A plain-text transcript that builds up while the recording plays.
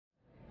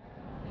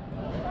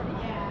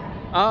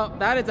Oh,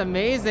 that is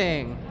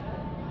amazing.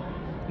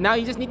 Now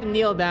you just need to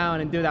kneel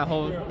down and do that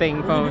whole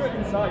thing pose.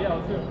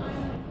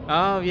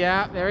 Oh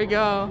yeah, there we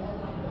go.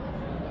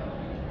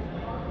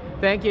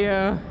 Thank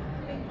you.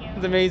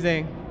 It's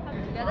amazing.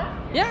 Together?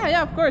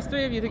 Yeah, of course.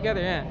 3 of you together,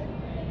 yeah.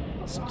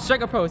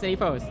 Strike a pose, any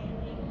pose.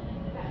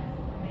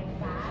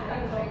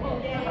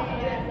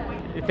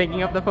 You're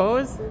thinking of the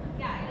pose?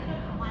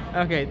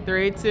 Okay,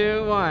 3,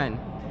 2, 1.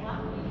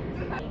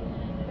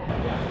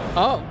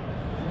 Oh!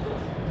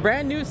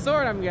 Brand new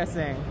sword, I'm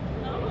guessing.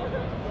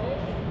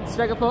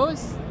 Strike a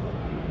pose?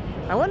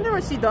 I wonder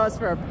what she does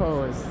for a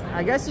pose.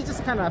 I guess she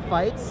just kind of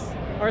fights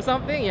or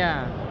something,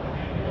 yeah.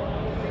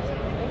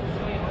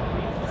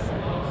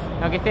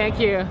 Okay, thank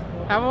you.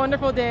 Have a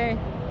wonderful day.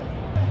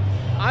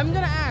 I'm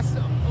gonna ask,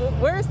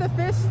 where's the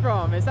fist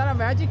from? Is that a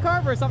magic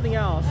carp or something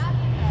else?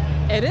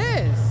 It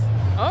is?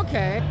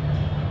 Okay.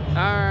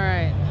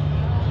 Alright.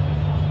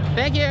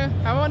 Thank you.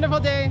 Have a wonderful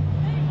day.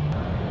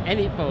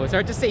 Any pose,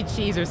 or just say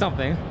cheese or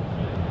something.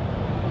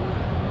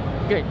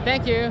 Good,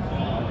 thank you.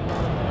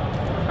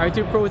 Are you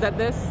 2 pros at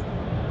this?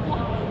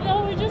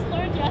 No, we just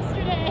learned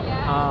yesterday.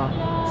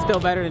 Yeah. Still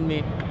better than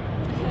me.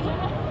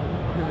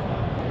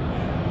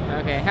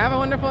 Okay, have a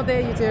wonderful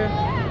day, you two.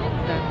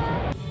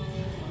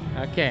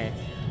 Okay.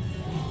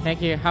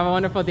 Thank you. Have a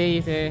wonderful day,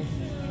 you two.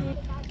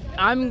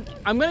 I'm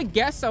gonna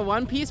guess a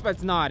One Piece, but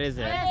it's not, is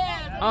it?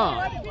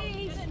 Oh.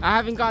 I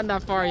haven't gotten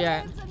that far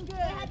yet.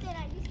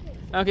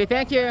 Okay,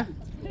 thank you.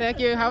 Thank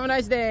you. Have a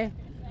nice day.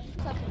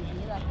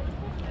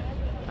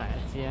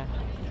 Alright, see ya.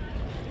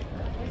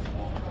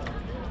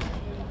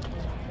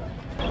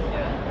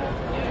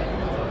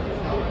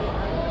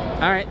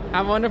 Alright,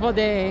 have a wonderful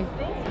day.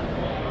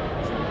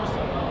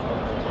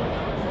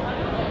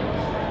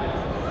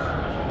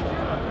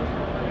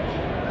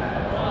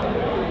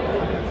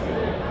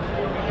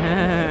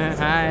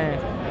 Hi.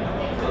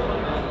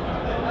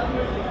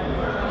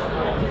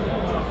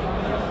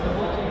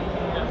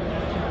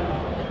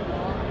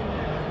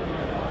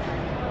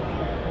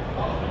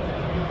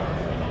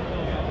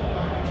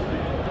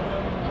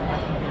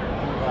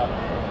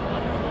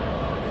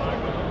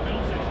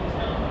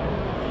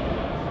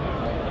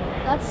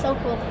 That's so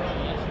cool.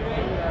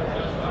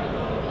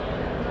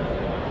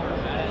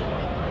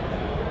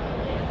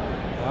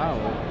 Wow.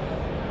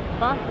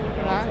 Huh?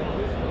 Huh?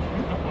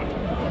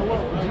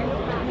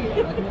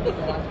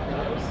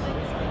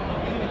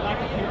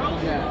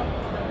 Yeah.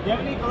 Do you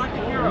have any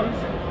galactic heroes?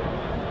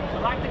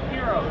 Galactic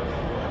heroes.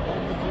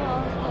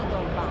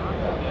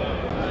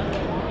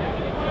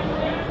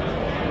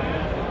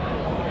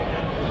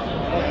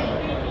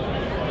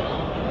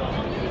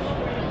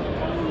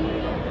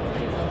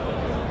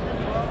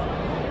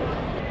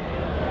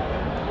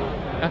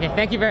 Okay,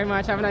 thank you very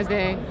much. Have a nice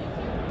day.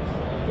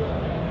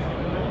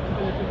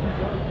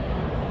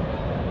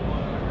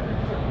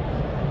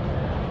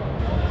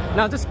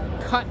 Now just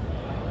cut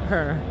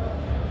her.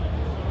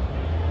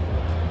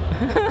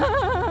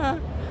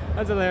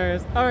 That's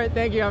hilarious. Alright,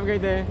 thank you. Have a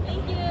great day.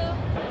 Thank you.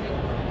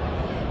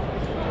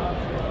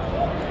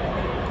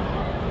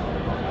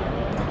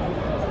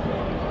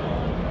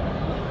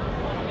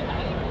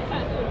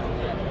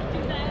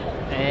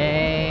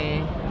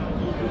 Hey.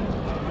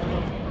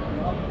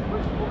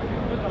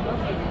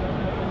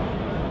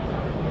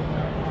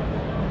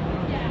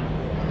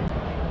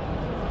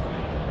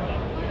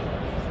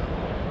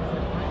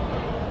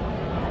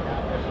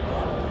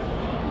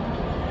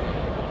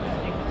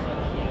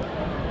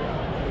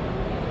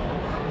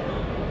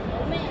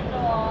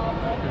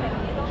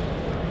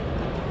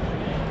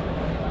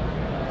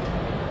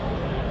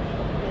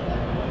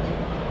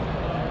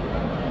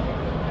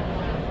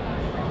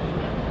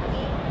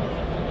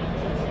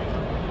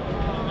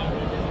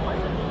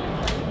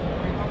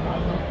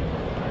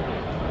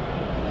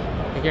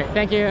 Okay,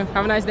 thank you.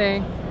 Have a nice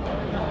day.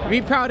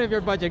 Be proud of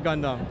your budget,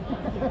 Gundam.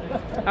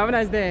 Have a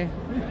nice day.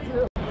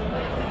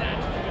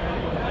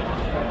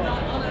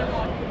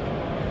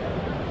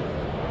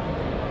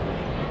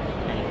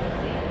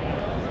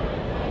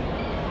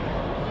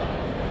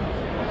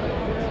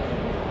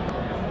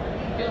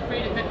 Feel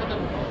free to pick up the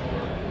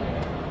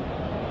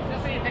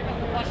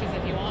plushies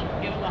if you want.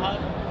 Give them a hug.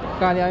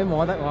 家你可以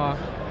摸得喎。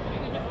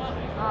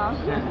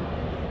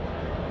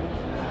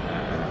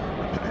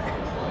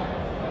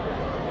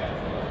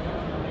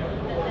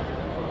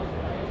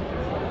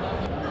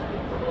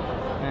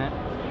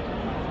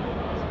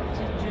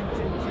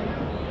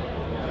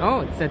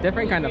Oh, it's a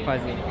different kind of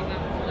fuzzy.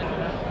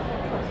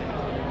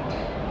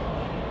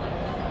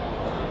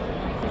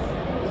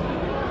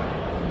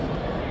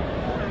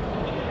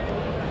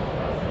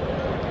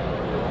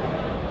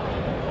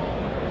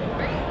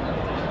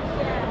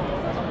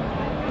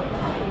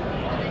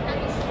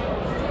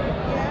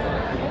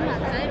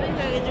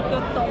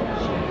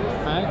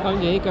 Con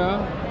gì cơ?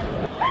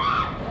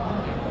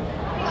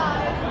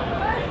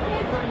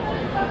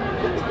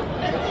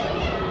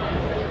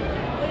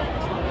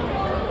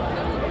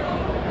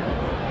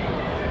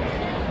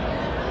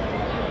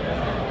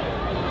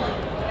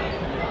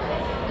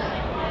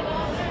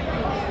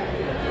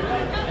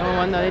 Có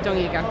món nào để 中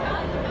意㗎?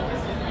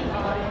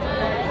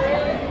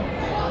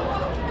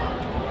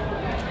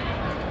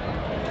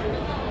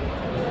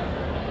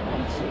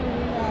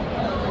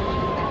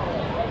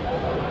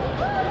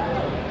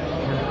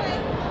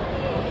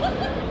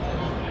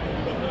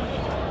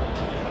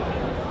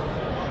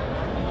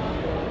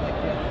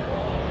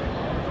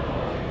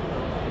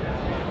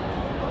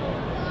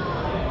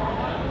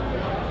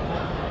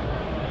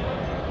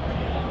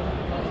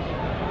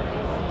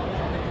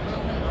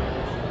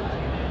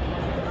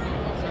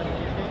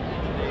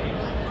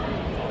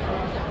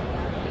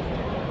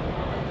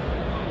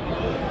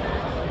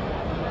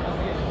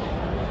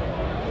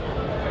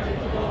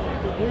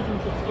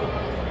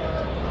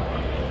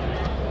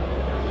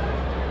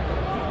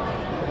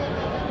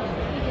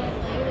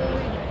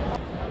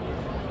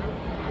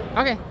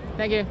 Okay,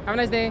 thank you. Have a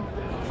nice day.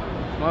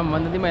 我唔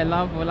揾到啲咩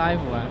拉褲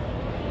啊？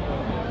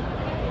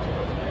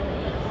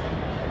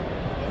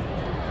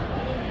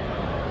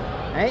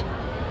誒，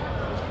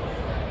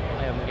我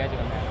又唔記得咗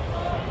個名。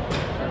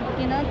見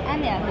到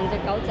Anya 同隻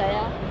狗仔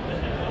啊！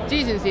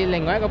之前是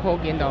另外一個鋪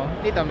見到，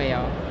呢度未有。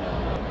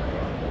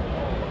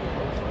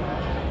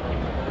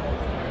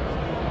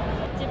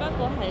只不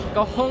過係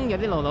個胸有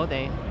啲露露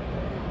地。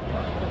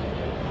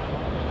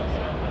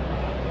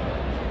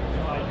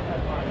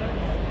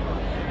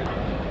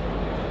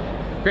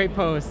Great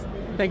pose.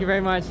 Thank you very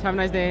much. Have a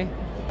nice day.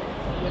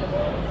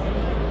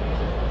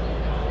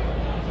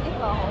 呢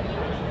個好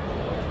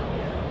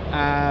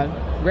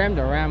，Ram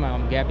定 Ram 啊？我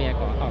唔記得邊一個。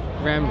哦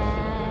，Ram。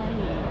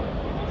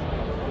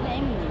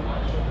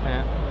係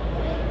啊。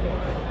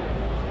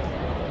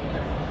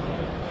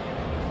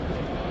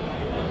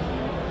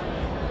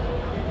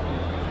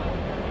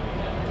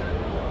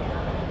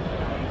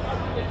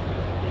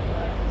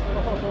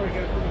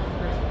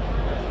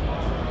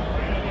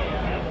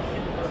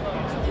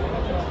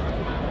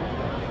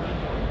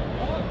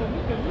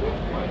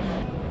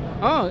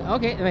Oh,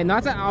 okay. Wait, no,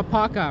 that's an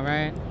alpaca,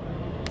 right?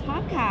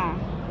 Alpaca,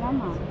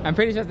 llama. I'm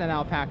pretty sure it's an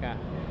alpaca.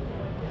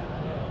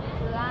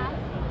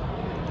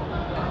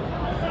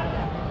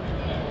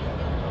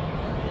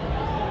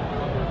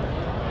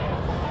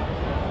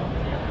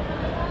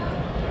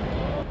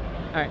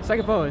 All right,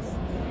 second pose.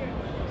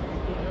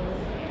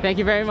 Thank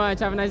you very much.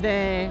 Have a nice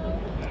day.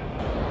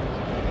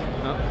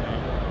 Oh.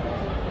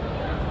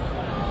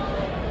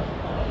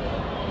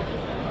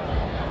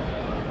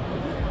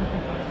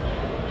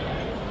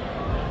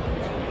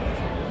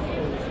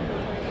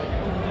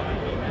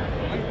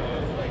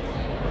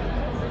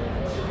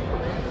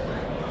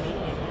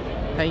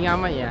 Thấy啱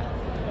乜嘢啊？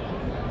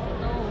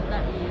都好得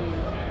意。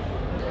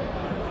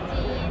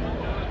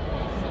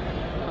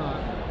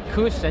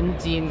Cushion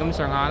戰咁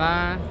上下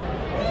啦。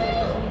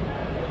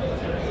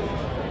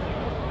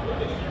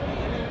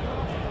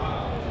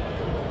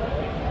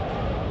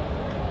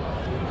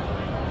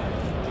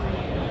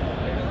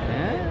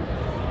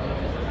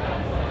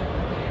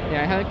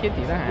Yeah, Hello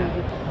Kitty 都係。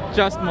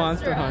Just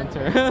Monster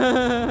Hunter.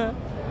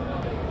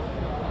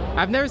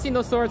 I've never seen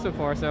those swords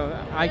before, so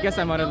I guess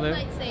I'm out of the loop.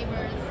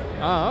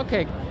 Oh,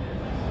 okay.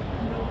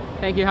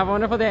 Thank you. Have a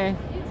wonderful day.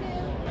 You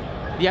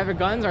too. Do you have your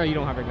guns or you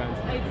don't have your guns?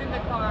 It's in the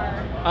car.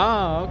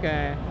 Oh,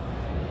 okay.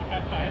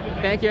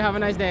 Thank you. Have a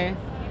nice day.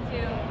 You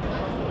too.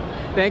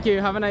 Thank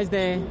you. Have a nice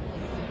day.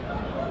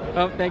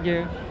 Oh, thank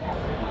you.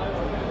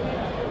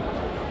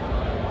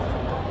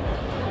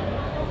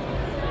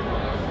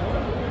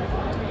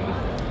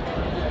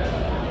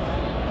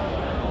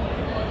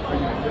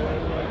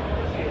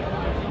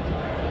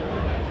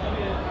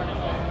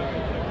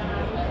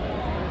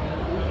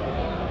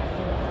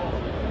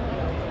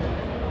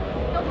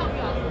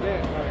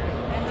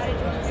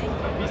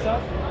 Visa?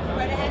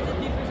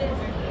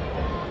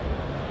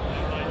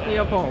 呢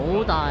個鋪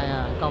好大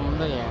啊，咁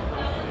多嘢。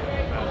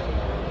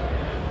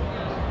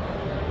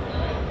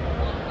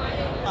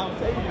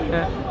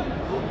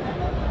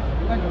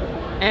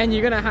And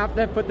you're gonna have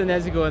to put the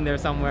Nezuko in there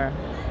somewhere.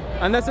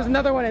 Unless there's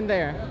another one in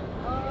there.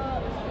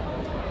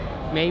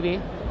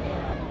 Maybe.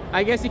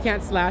 I guess you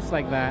can't slash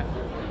like that.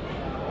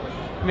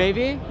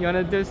 Maybe? You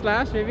wanna do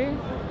slash, maybe?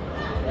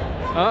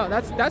 Oh,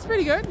 that's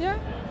pretty good, yeah.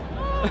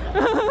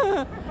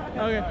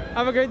 Okay,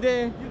 have a great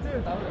day. You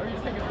too.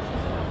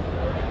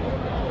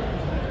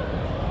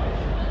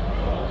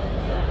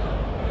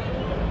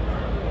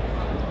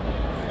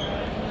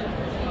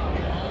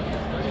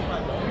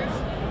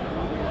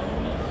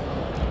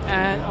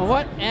 And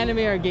what anime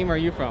or game are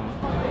you from?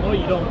 Oh,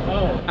 you don't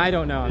know? I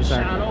don't know, I'm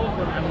sorry. Shadow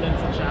from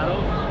Eminence and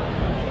Shadow.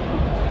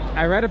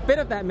 I read a bit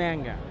of that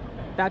manga.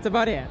 That's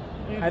about it.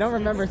 I don't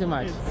remember too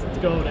much. It's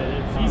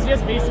goated. He's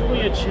just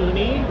basically a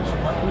chuny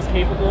who's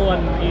capable,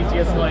 and he's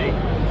just like,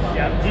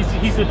 yeah,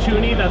 he's a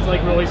chuny that's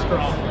like really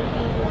strong.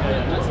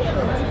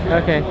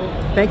 Okay.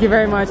 Thank you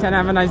very much and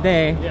have a nice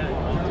day. Yeah,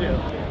 you too.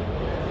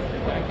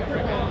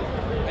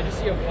 I just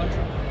see a bunch of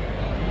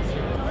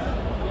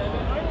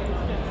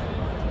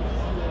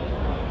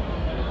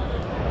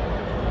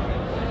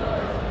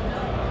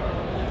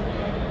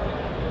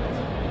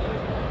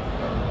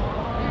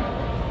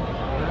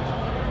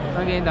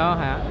Okay, no,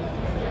 huh?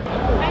 I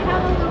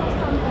have a little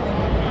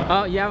something.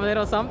 Oh, you have a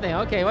little something.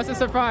 Okay, what's the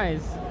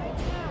surprise?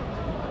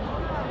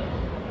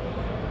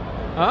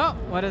 Oh,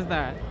 what is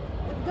that?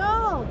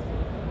 Gold.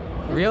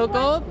 Real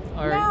gold?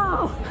 Or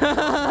No.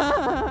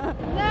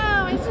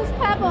 No, it's just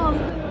pebbles.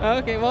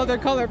 Okay, well they're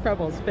colored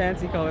pebbles,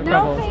 fancy colored No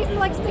pebbles. Face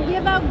likes to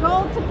give out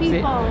gold to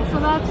people, so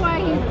that's why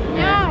he's.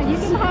 Yeah, you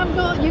can have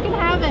gold. You can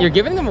have it. You're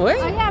giving them away?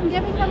 Oh yeah, I'm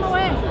giving them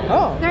away.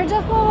 Oh. They're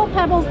just little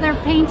pebbles. They're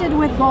painted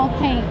with gold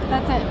paint.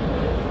 That's it.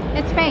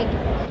 It's fake.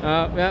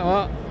 Yeah,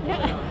 well,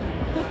 Yeah.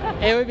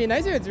 it would be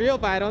nice if it's real,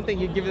 but I don't think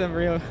you'd give them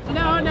real.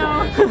 No,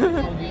 no.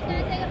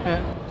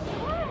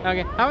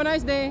 Okay, have a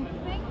nice day.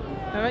 Thank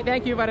you. Alright,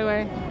 thank you, by the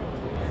way.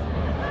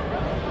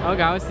 Oh,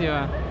 搞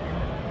笑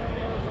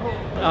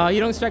啊.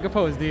 You don't strike a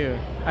pose, do you?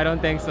 I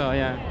don't think so,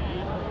 yeah.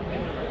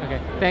 Okay,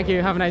 thank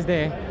you. Have a nice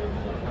day.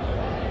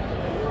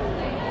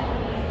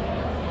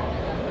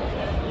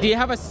 Do you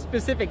have a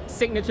specific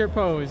signature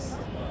pose?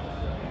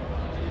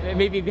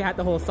 Maybe if you had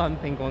the whole sun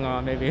thing going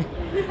on, maybe.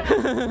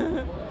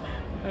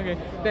 Okay,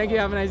 thank you,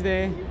 have a nice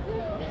day.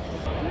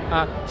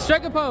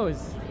 Strike a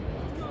pose.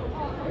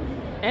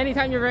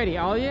 Anytime you're ready,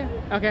 all of you?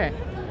 Okay,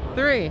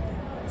 3,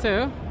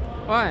 2,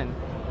 1.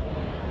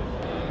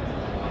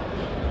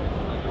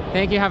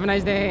 Thank you, have a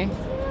nice day.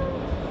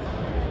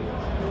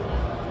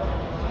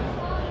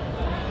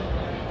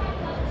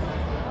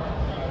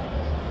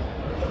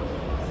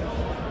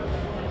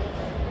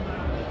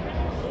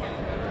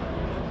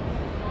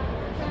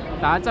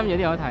打針有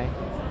啲好睇。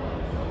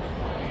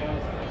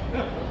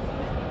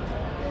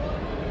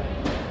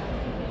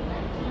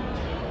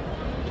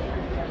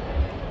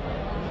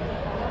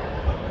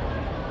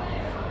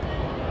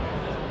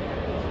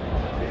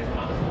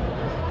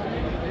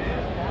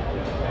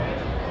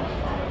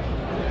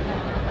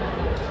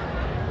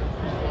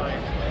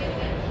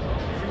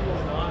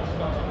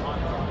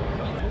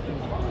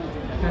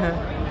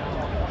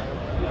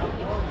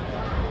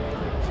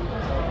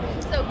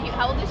So cute.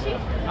 How old is she?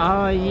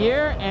 A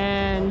year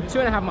and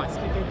 2.5 months. I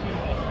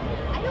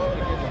don't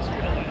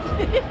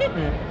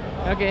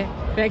know. Okay,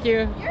 thank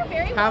you. You're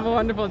very Have a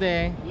wonderful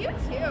day. You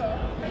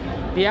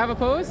too. Do you have a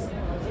pose?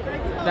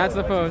 That's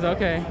the pose,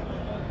 okay.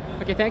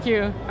 Okay, thank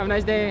you. Have a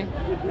nice day.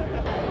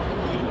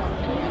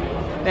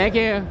 Thank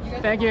you.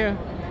 Thank you.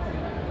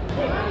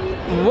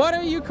 What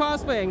are you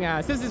cosplaying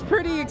as? This is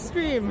pretty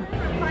extreme.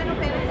 Final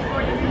Fantasy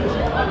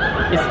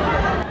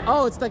 14.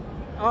 Oh, it's like,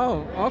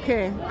 oh,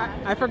 okay.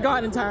 I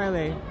forgot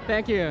entirely.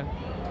 Thank you.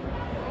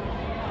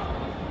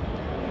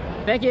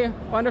 Thank you.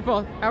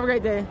 Wonderful. Have a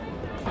great day.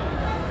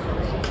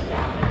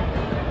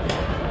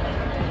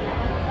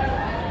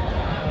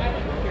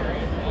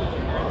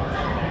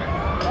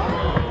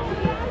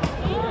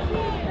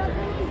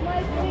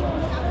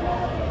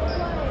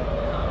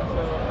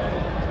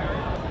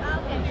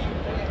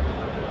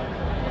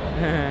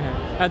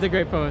 That's a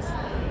great pose.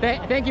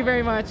 Thank you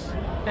very much.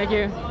 Thank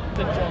you.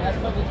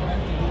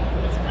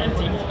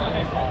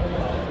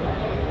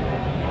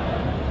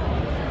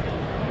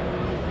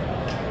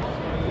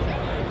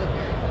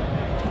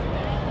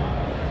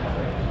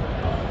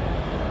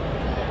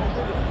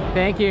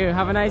 Thank you.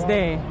 Have a nice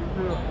day.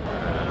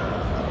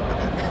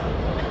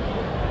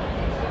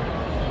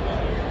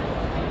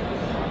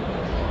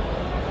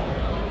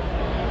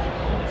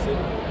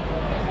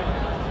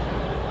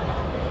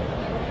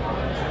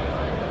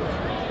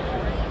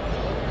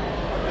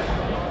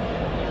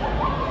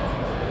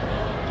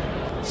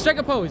 Strike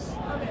a pose.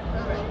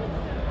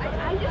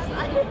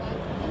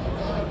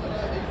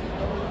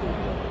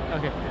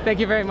 Okay. Thank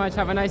you very much.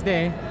 Have a nice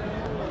day.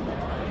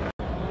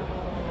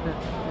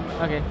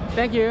 Okay.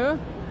 Thank you.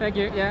 Thank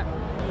you. Yeah.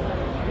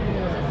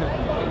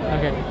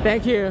 Okay.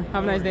 Thank you.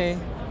 Have a nice day.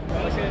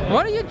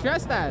 What are you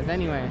dressed as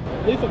anyway?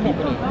 It's a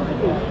company.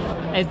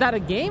 Is that a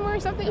game or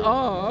something?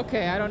 Oh,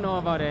 okay. I don't know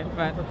about it,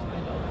 but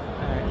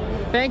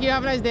alright. Thank you.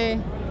 Have a nice day.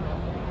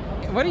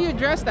 What are you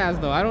dressed as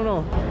though? I don't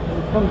know.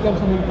 From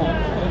Genshin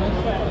Impact.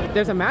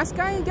 There's a mask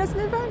guy in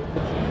Genshin Impact?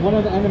 One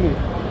of the enemies.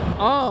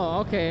 Oh,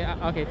 okay.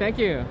 Okay, thank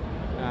you.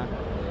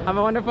 Have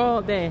a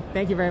wonderful day.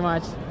 Thank you very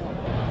much.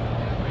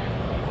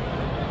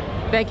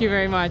 Thank you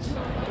very much.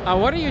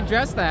 What are you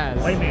dressed as?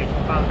 White mage,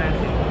 Final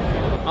Fantasy.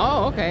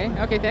 Oh, okay.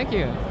 Okay, thank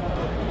you.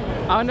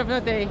 Have a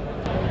wonderful day.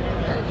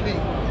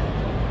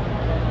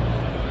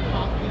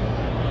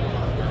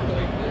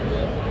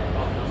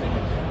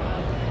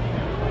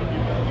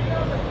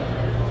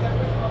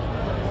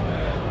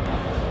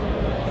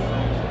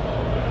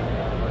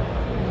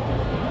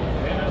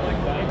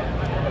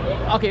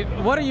 Okay,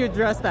 what are you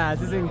dressed as?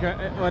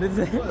 What is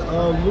it?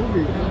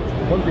 Movie.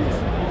 One Piece.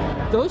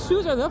 Those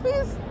shoes are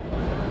Luffy's?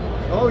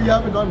 Oh, you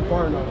haven't gone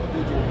far enough,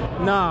 did you?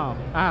 No,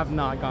 I have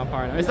not gone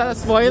far enough. Is that a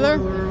spoiler?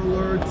 Spoiler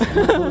alert. You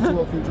go to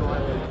a future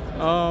island.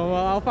 Oh,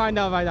 well, I'll find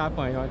out by that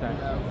point. Okay.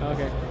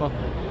 Okay, well,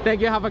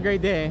 thank you. Have a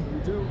great day.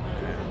 You too.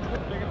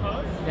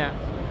 Yeah.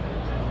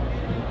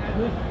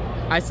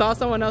 I saw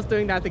someone else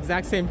doing that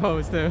exact same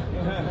pose too.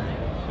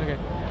 Okay.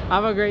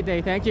 Have a great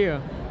day. Thank you.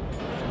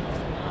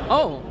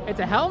 Oh, it's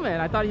a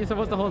helmet. I thought you were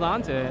supposed to hold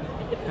on to it.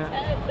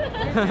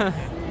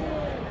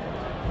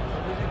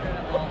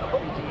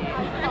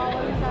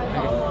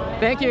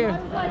 Thank you.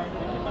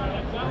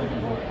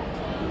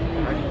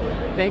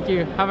 Thank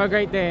you. Have a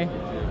great day.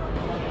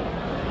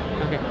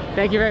 Okay.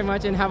 Thank you very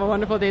much and have a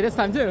wonderful day this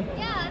time too.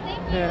 Yeah, thank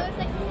you. Yeah. It was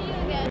nice to see you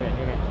again.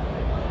 Okay.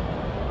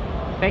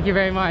 Thank you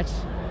very much.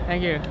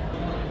 Thank you.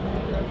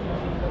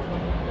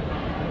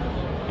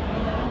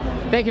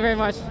 Thank you very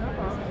much.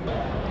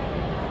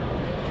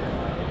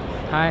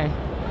 Hi.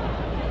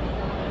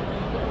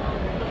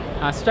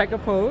 Strike a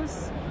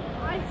pose.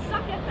 I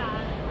suck at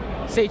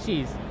that. Say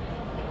cheese.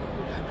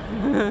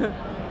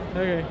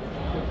 Okay.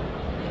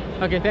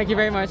 Okay, thank you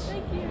very much.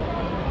 Thank you.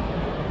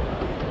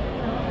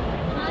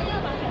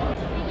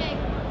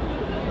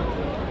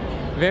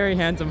 Very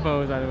handsome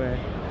pose, by the way.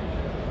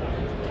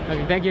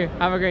 Okay, thank you.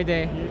 Have a great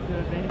day.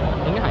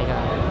 應該係㗎。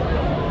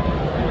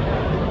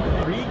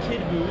 3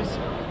 Kid Boos,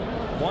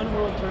 1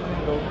 World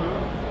Tournament Goku.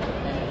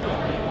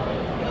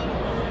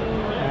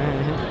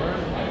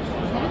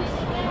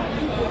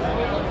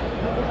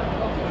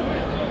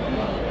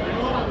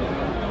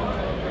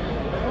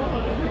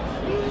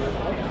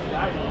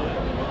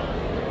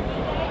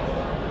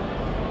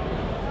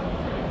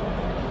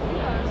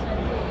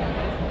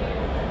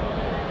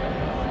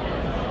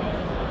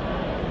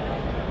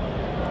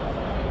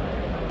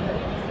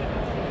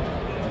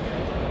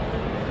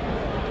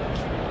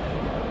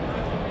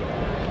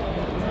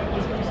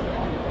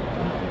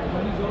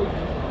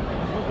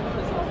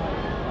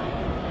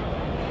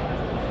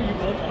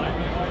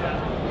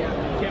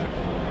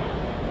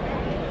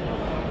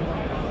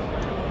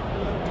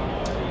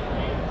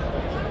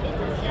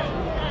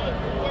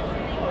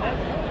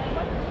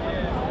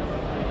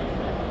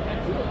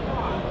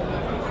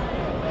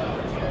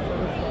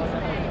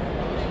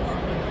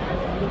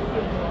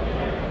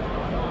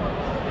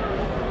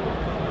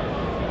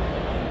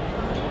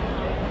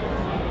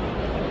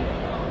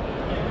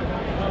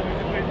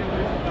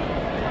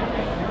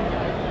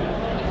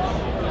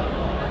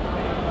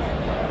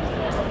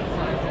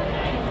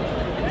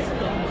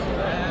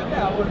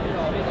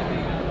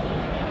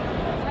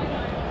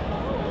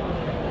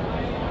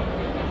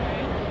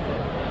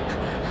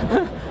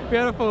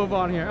 Beautiful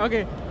bond here.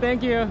 Okay,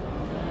 thank you.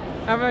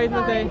 Have a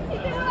nice day.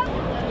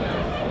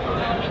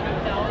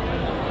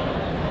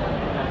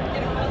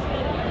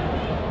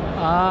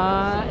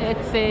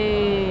 It's a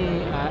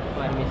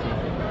let me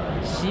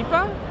see.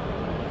 Shiba?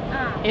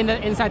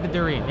 Inside the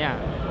durian, yeah.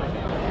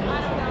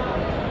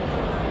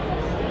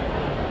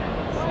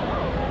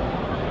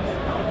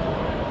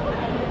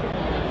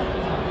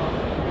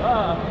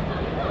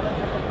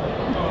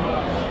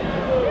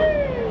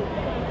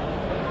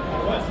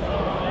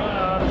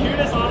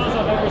 Cutest autos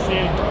I've ever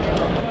seen.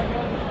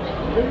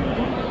 There it is.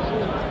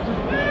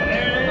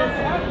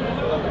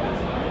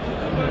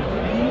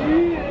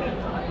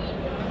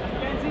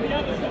 Can't see the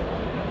other side.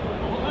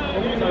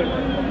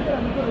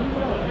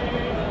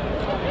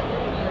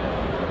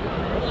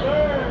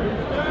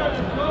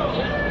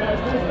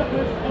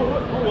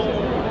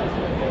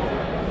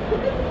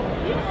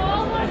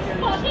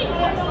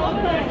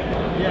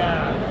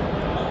 Yeah.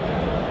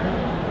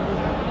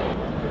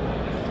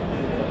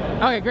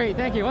 Okay, great.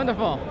 Thank you.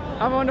 Wonderful.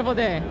 Have a wonderful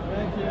day. I'm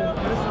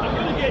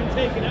gonna get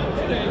taken out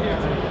today here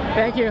too.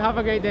 Thank you. Have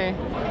a great day.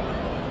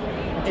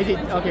 Is it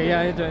okay?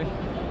 Yeah, enjoy.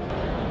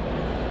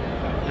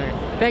 Okay.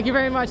 Thank you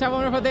very much. Have a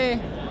wonderful day.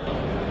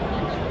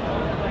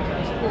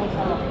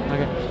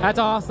 Okay, that's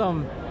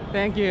awesome.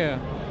 Thank you.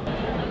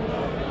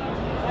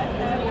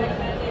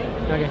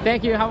 Okay,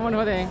 thank you. Have a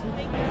wonderful day.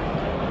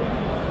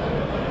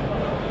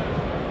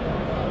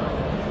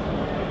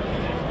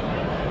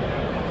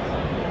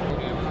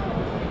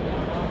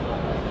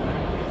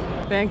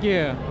 Thank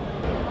you.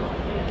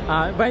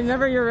 But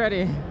whenever you're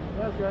ready.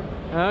 That's good.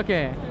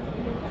 Okay.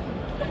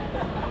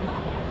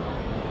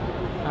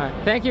 All right.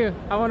 Thank you.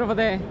 Have a wonderful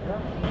day.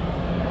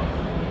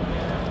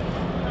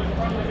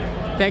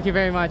 Thank you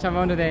very much. Have a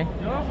wonderful day.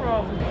 No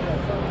problem.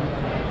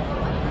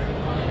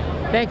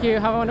 Thank you.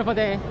 Have a wonderful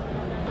day.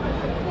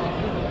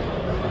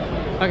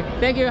 Okay.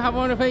 Thank you. Have a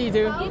wonderful day, you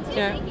too.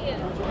 Yeah.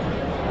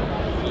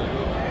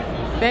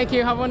 Thank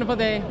you. Have a wonderful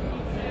day.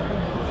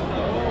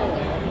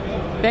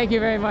 Thank you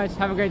very much.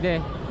 Have a great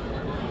day.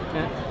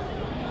 Yeah.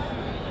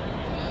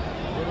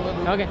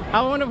 Okay.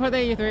 Have a wonderful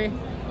day, you three.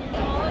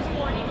 Small is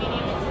 40,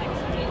 medium is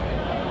 60.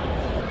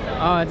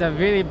 Oh, it's a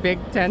really big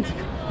tent.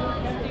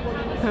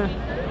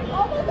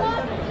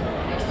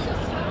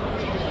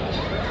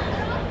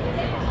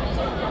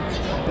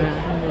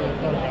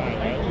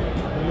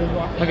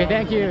 Okay,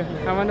 thank you.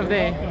 Have a wonderful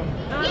day.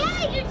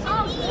 Yeah, you're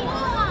so evil.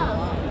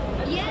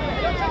 Yeah.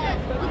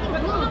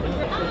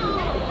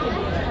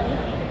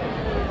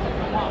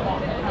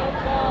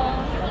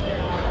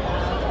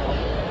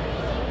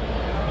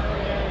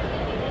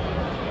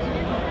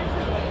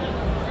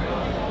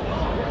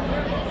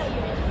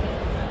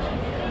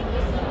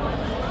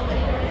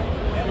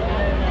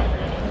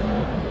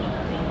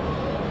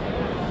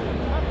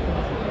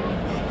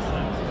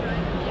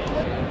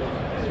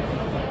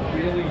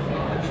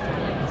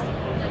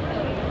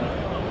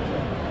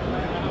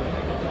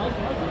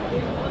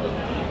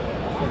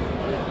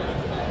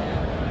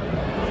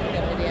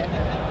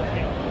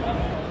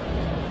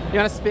 You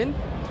want to spin?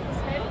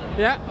 Spin?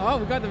 Yeah. Oh,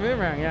 we got the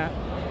boomerang. Yeah.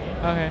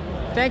 Okay.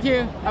 Thank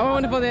you. Have a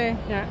wonderful day.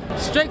 Yeah.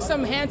 Strike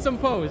some handsome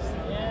pose.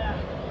 Yeah.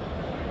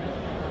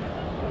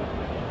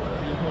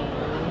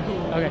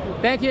 Okay.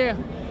 Thank you.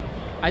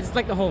 I just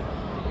like the whole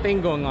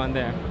thing going on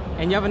there.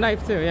 And you have a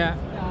knife too. Yeah.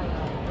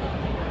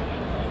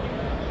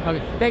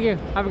 Okay. Thank you.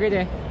 Have a great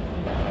day.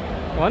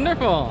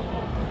 Wonderful.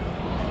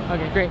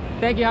 Okay. Great.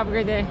 Thank you. Have a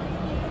great day.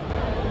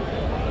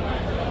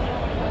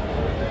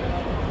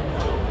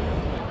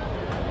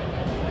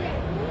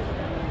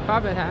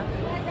 Pop it, huh?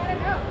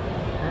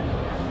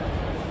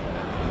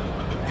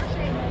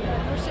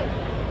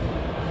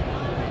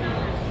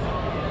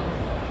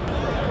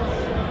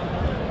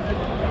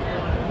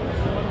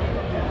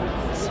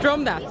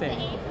 Strum that thing.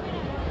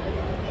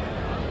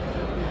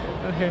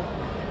 Okay.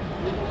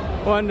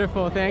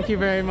 Wonderful. Thank you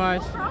very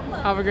much.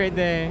 Have a great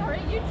day. All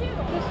right, you too.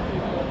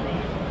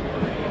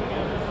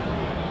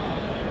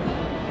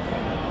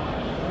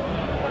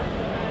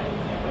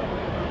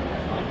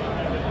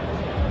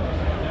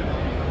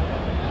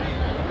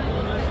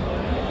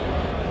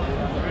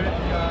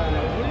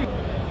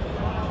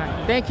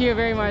 Thank you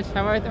very much.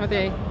 Have a wonderful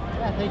day.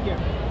 Yeah, thank you.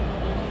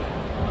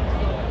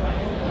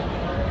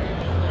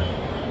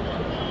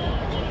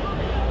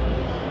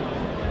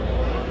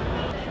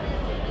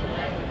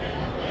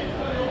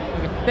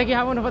 Okay. Thank you.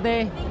 Have a wonderful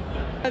day.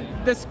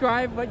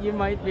 Describe what you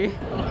might be.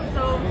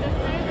 So this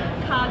is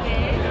Kage.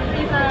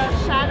 He's a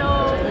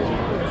shadow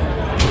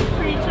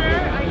creature,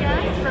 I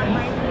guess, from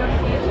Ranking of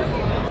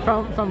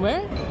Kings. From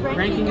where?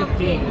 Ranking of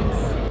Kings.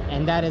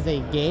 And that is a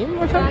game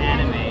or something?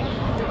 Anime.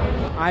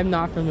 I'm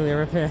not familiar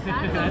with it.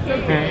 That's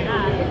okay.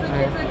 Yeah,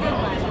 it's a good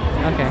one.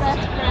 Okay.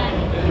 Best friend,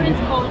 Prince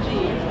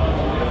Boji. So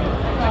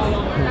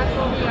that's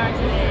what we are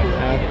today.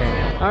 Okay.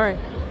 All right.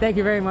 Thank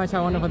you very much.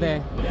 Have a wonderful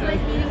day. It's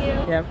nice meeting you.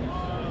 Yep.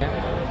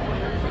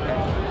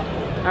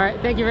 All right.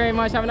 Thank you very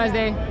much. Have a nice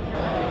day.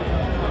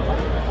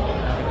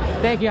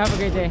 Thank you. Have a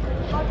great day.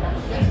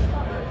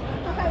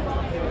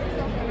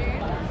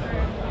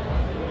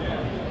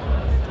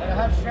 I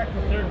have Shrek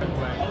the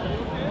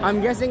Third. I'm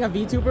guessing a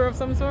VTuber of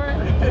some sort?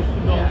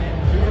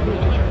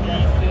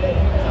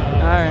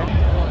 Alright.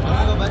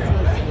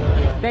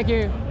 Thank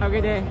you. Have a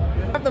good day.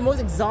 I have the most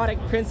exotic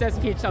Princess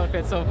Peach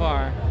outfit so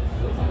far.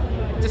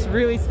 Just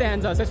really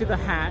stands out, especially the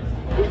hat.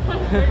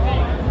 Okay.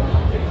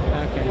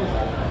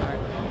 Alright.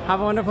 Have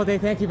a wonderful day.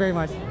 Thank you very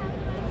much.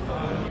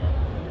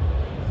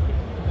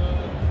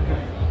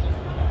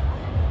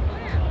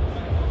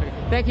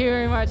 Thank you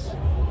very much.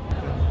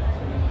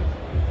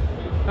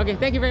 Okay,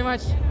 thank you very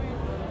much.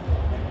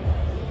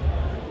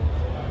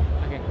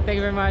 Okay, thank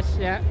you very much.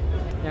 Yeah.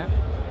 Yeah.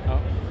 Oh.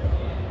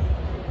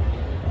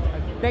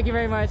 Okay, thank you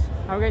very much.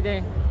 Have a great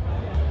day.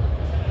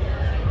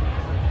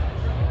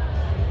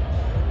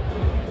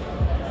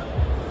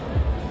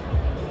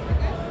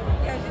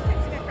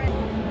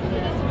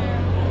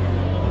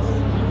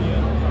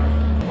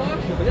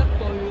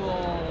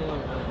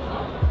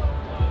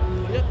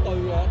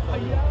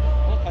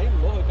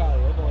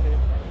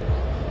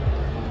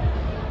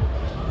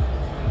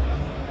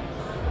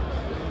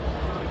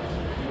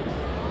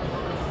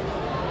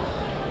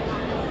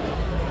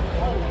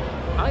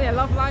 Oh yeah,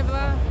 Love Live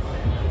lah.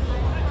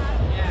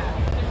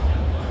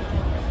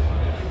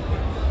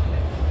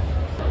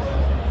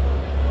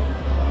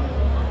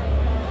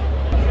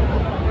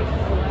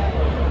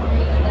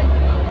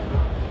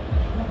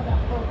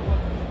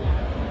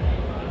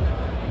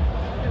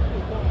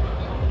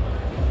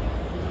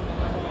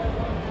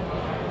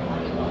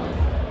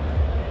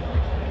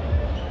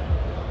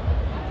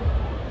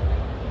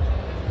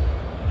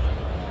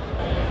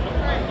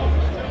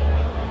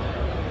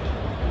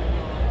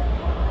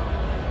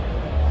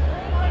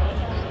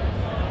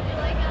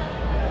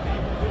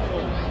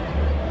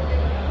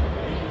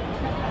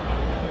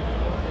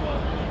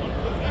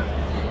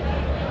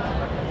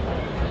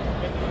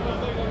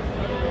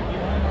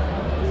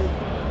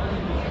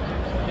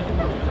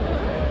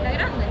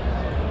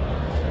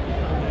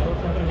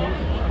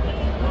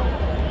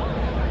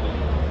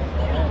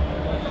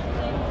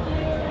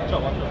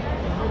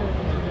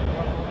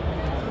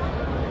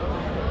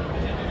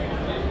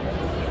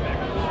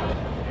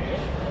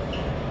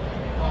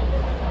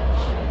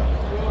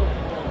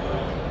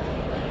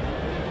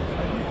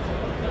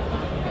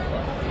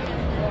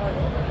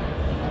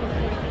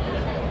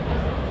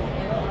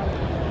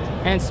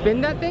 And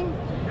spin that thing?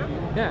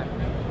 Yeah.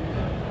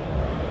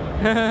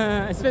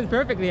 It spins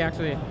perfectly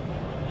actually.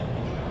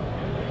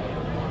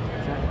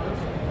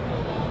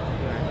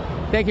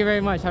 Thank you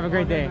very much. Have a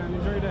great day.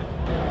 Enjoy your day.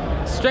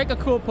 Strike a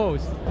cool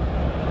pose.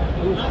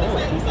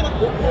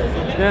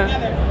 Yeah.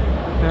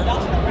 Yeah.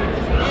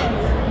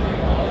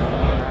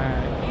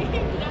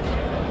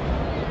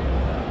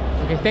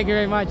 Okay, thank you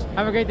very much.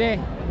 Have a great day.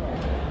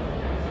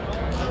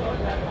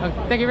 Okay,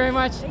 thank you very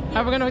much.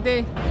 Have a good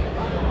day.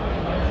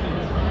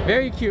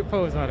 Very cute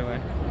pose, by the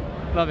way.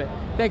 Love it.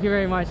 Thank you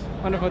very much.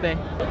 Wonderful day.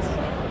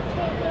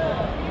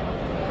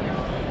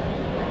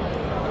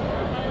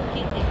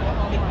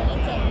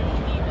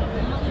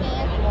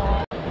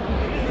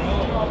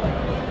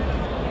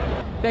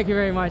 Thank you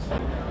very much.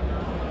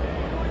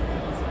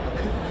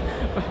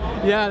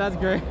 Yeah, that's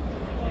great.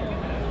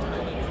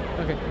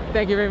 Okay,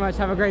 thank you very much.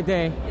 Have a great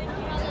day.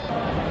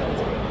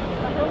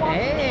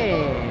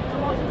 Hey.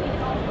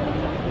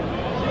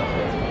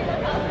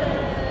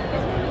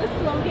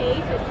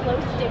 With slow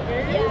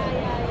stickers,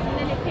 and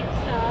then it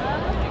picks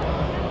up.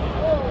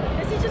 Oh,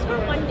 this is just for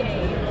one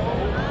day.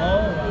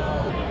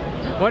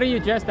 What are you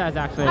dressed as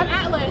actually? I'm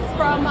Atlas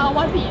from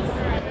One Piece.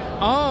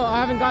 Oh, I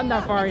haven't gotten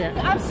that far yet.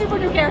 I'm super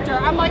new character.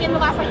 I'm like in the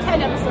last like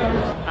 10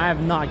 episodes. I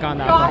have not gone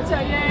that far.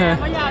 Gotcha, yeah.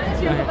 But yeah,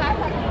 just use a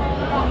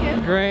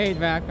backpack. Great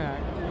backpack.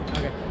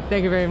 Okay,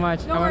 thank you very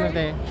much. No Have a worries.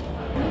 wonderful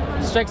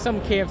day. Strike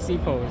some KFC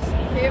pose.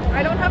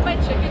 I don't have my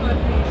chicken with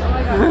me. Oh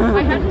my god.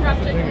 I had to grab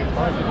chicken.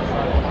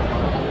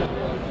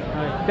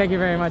 Thank you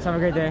very much. Have a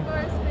great day.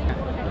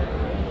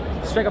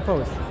 Strike a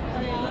pose.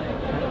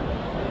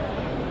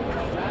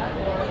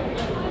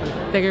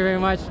 Thank you very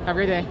much. Have a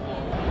great day.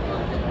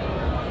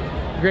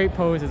 Great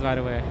poses, by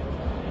the way.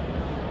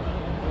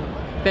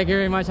 Thank you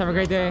very much. Have a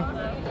great day.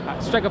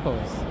 Strike a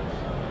pose.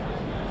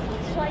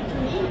 Strike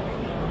me.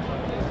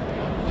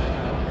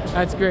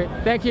 That's great.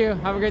 Thank you.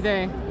 Have a great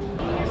day.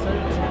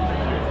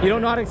 You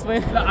don't know how to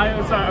explain?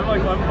 I'm sorry.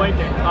 I'm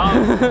blanking.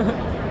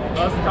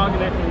 That's the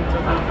Kagane from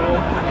Tokyo Ghoul.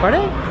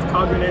 Pardon? It's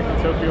Kagane from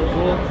Tokyo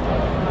Ghoul.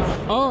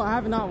 Oh, I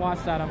have not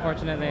watched that,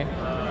 unfortunately.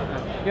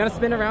 You want to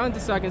spin around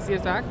just so I can see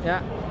his back?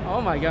 Yeah.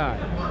 Oh my god.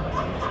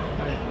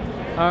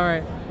 All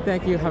right.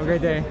 Thank you. Have a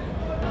great day.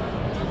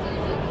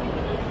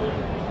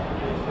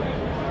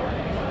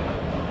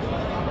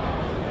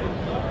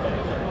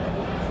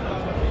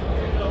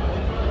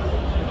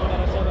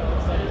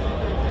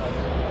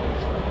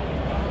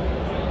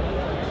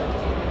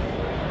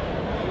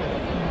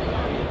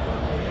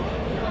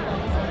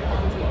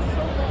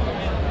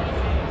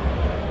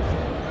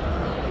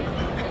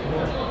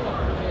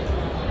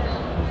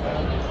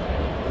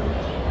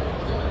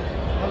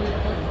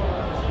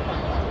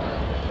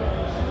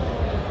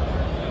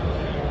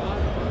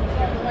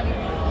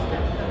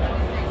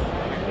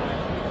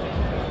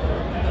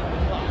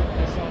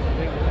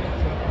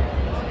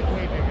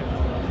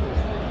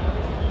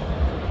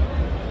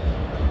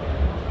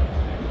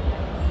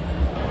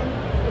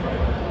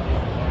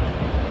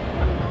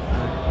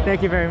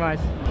 Thank you very much.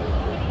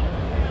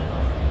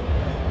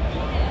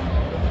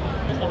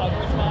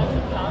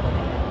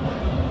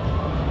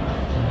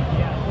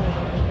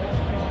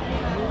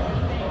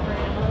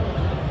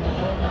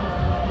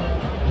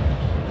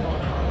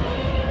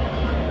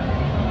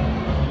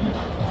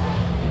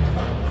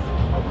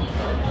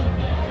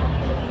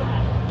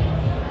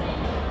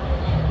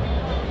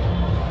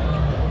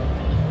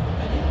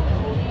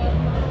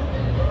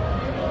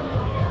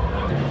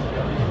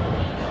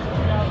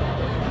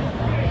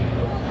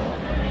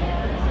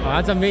 Oh,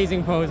 that's an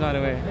amazing pose, by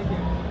the way. Thank you.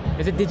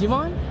 Is it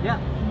Digimon? Yeah.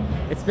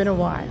 It's been a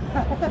while.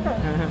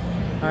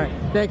 All right.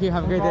 Thank you.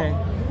 Have a great day.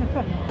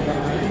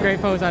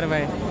 Great pose, by the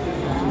way.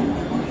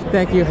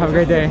 Thank you. Have a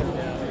great day.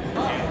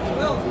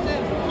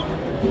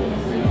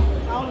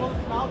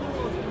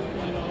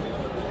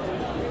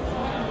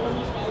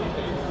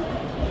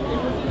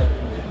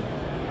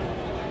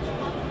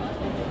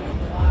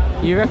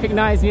 You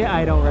recognize me?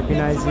 I don't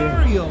recognize you.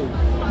 Mario,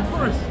 of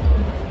course.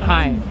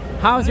 Hi.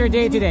 How's your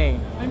day today?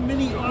 I'm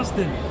Mini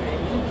Austin.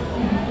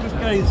 This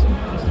guy is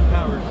Austin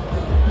Powers.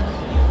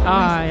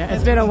 Yeah.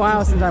 It's been a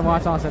while since I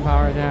watched Austin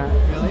Powers. Yeah.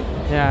 Really?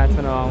 Yeah, it's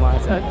been a long while.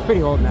 It's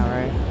pretty old now,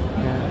 right?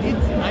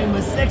 Yeah. I'm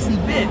a sexy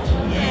bitch.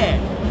 Yeah.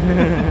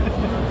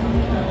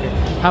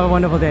 Have a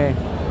wonderful day.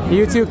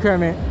 You too,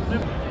 Kermit.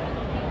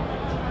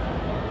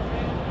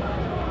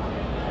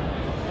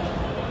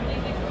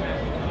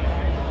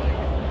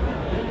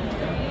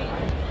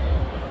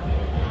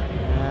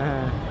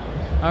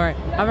 All right.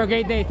 Have a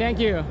great day. Thank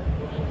you.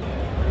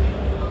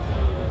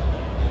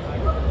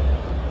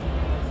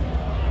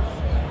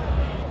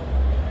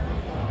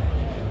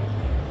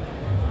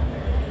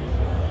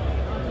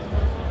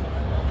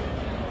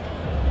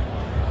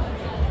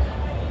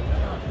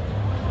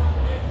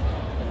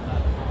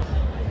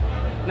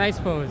 Nice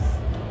pose.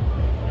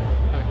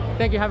 Okay.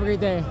 Thank you. Have a great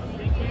day.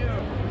 Thank you.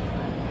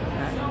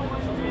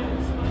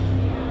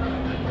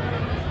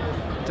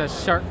 It's a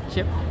shark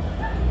chip.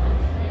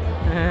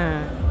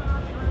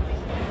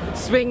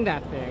 Swing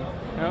that thing.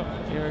 Oh,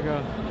 here we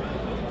go.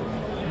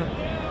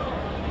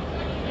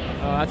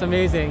 Oh, that's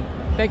amazing.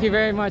 Thank you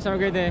very much. Have a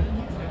great day.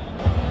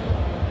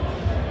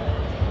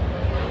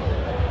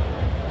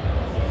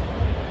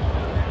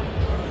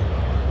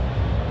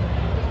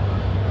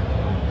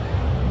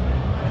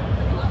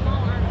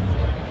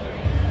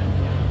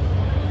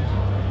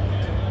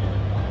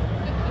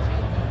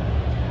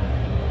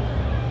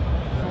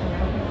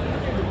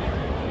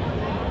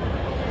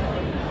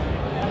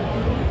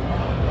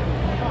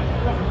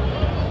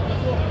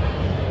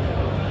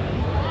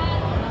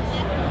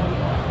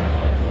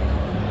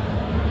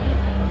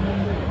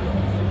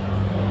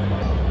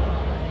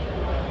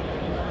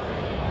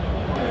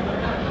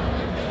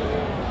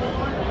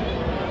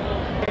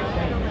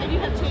 And you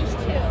have change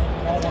too.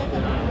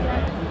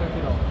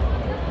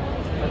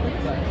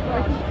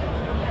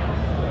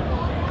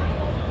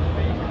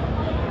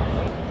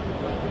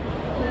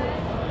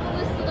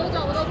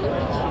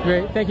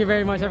 Great. Thank you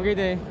very much. Have a great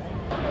day.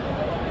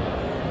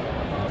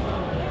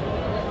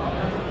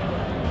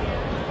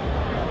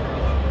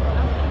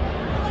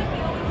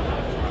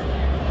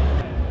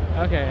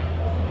 Okay.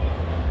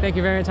 Thank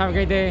you very much. Have a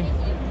great day.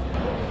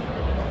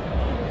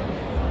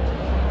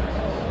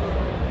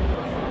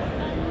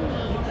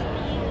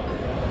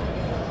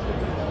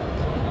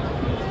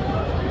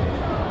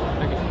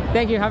 Okay.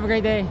 Thank you. Have a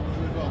great day.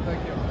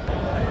 Thank you.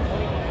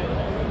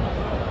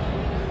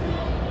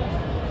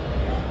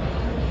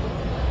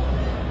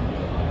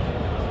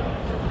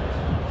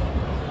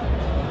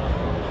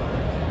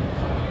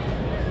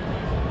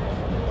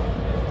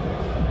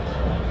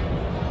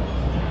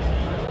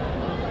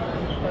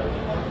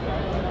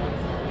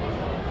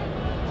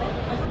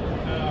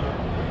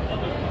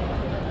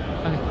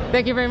 Okay.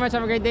 Thank you very much.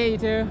 Have a great day, you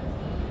too.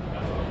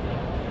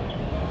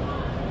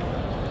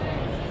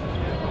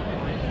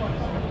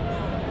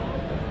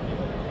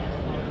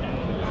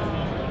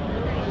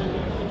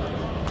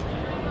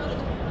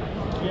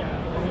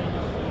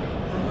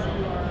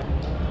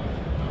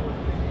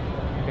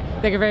 Okay.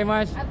 Thank you very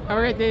much. Have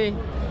a great day.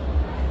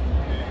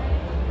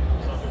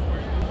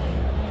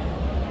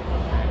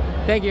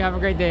 Thank you. Have a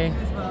great day.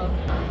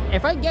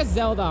 If I guess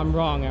Zelda, I'm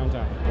wrong, aren't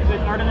I?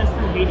 It's Artemis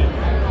from Hades.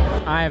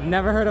 I have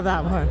never heard of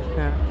that one.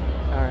 Yeah.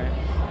 All right.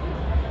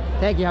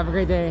 Thank you. Have a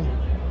great day.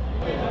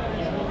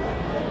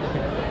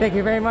 Thank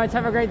you very much.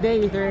 Have a great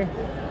day, you three.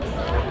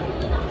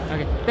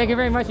 Okay. Thank you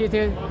very much, you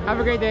two. Have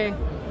a great day.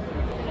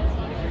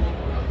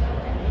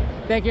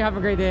 Thank you. Have a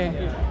great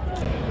day.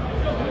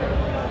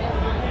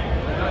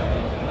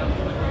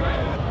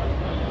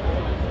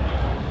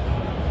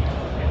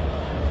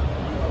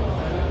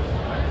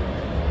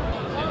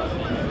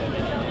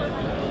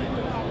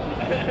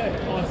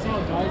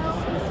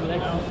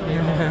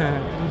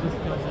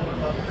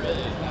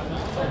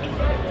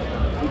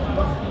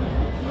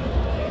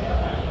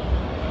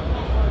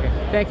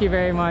 Thank you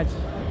very much.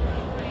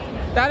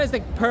 That is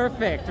like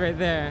perfect right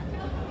there.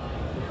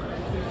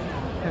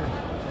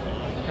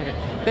 Okay.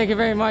 Thank you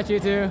very much, you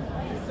two.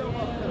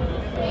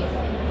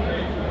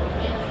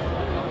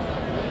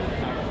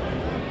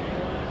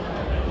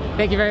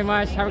 Thank you very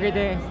much. Have a great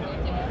day.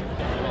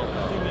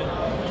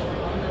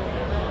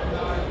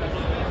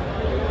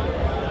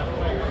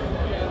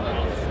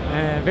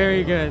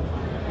 Very good.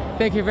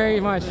 Thank you very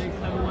much.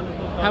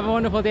 Have a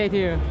wonderful day to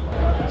you.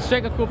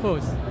 Strike a cool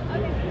pose.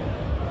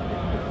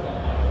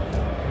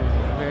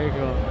 Very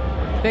cool.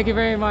 Thank you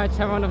very much.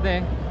 Have a wonderful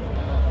day.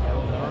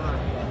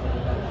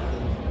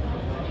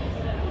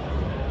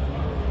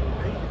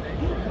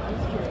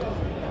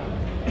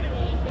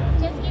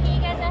 Just giving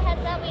you guys a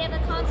heads up, we have a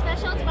con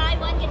special to buy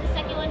one, get the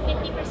second one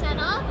 50%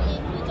 off. It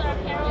includes our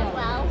apparel as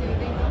well.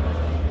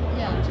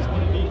 Yeah, just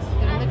one of these.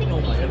 Oh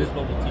my god, this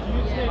bubble tea.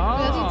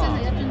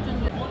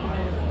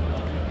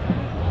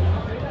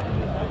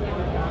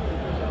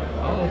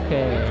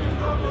 Okay.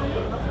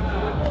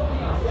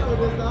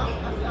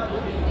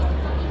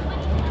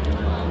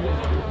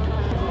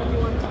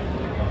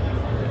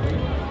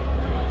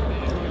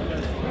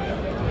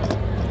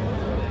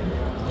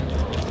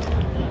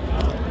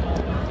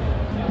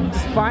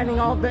 Just finding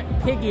all the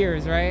pig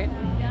ears, right?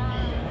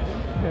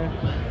 Yeah.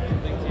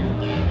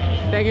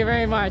 Thank you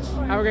very much.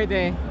 Have a great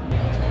day.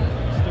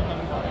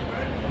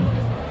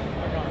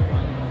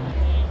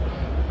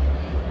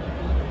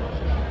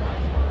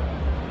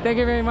 Thank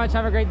you very much.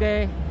 Have a great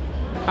day.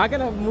 I'm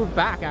gonna move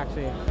back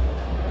actually.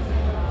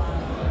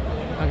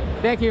 Okay.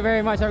 Thank you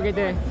very much. Have a great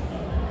day.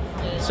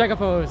 Strike a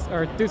pose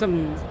or do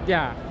some.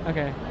 Yeah.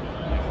 Okay.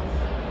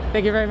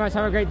 Thank you very much.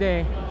 Have a great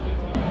day.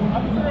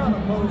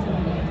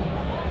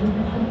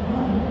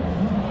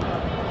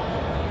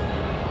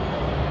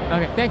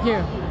 Okay. Thank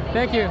you.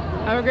 Thank you.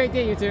 Have a great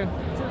day, you too.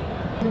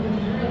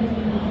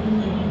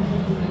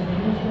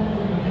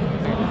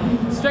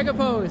 Strike a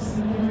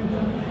pose.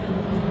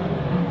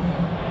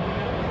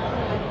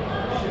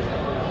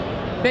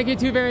 Thank you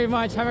too very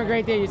much. Have a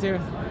great day, you too.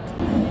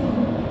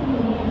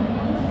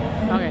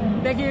 Okay,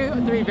 thank you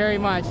three very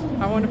much.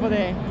 Have a wonderful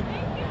day.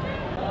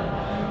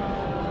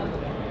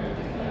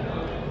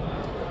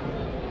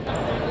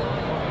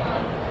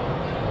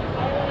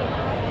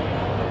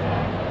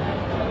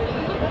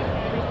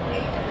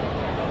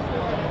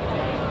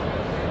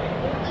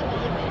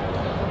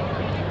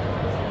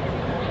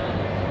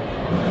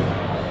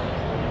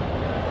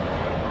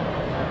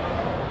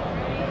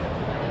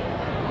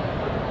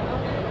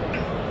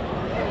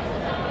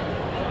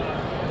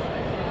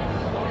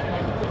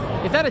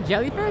 Is that a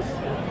jellyfish?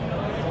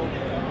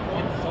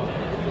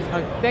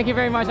 Okay, thank you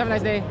very much. Have a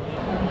nice day.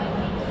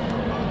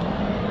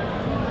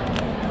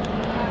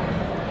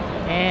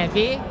 And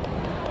see?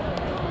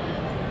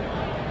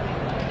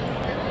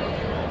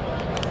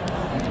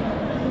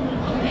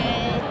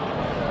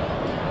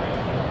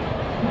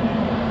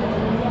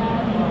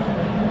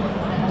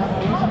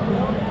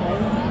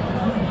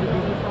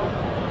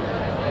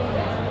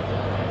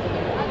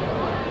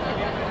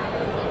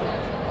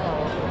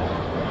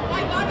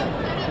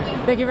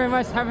 Thank you very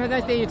much. Have a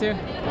nice day, you too.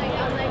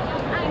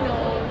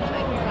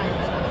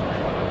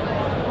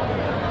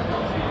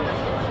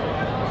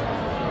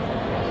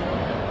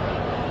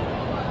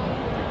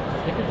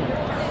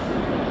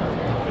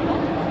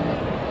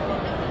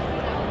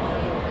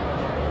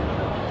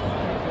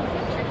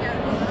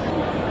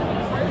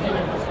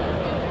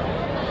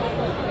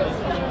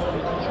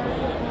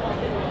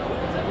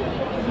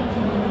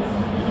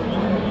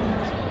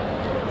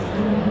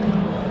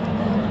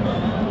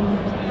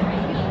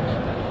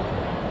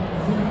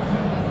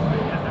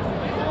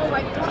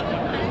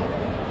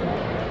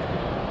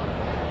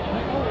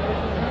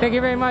 Thank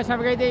you very much. Have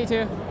a great day, you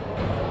too.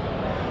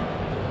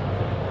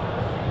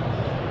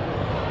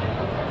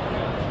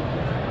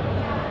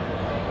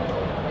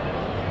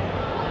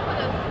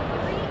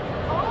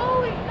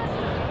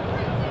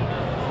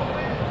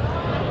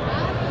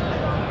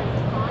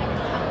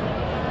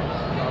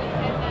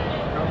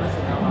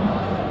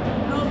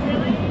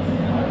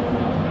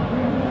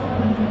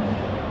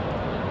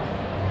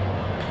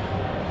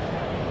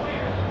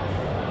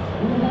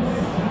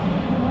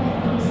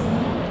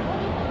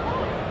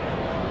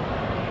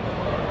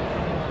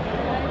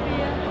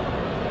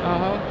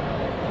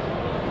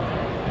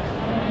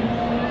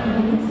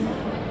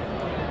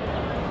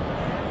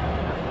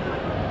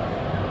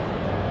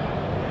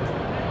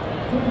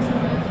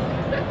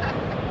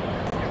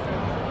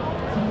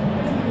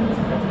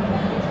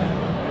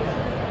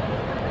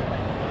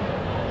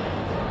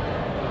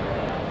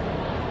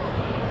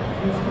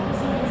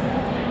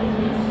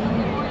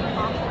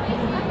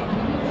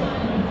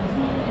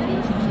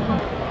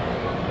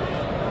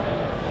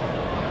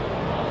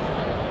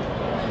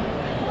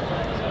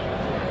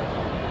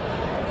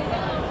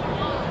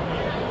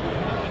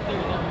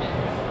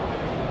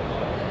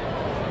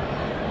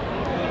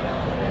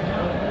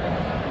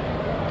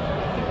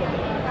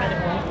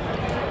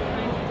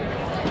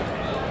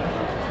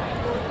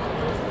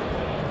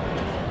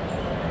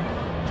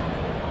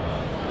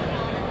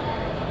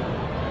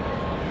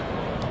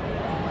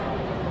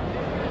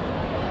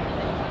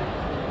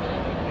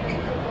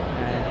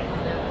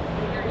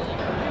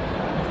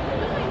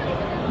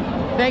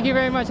 Thank you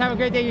very much. Have a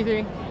great day, you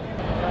three.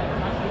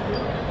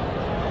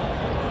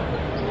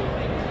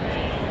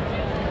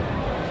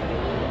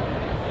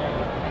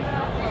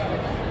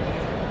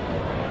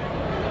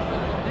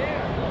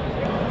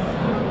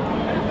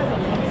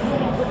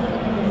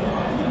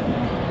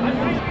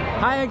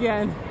 Hi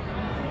again.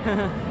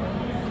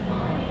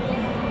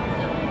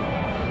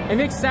 It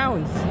makes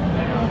sounds.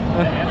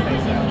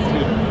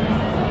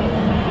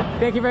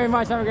 Thank you very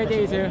much. Have a great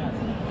day, you too.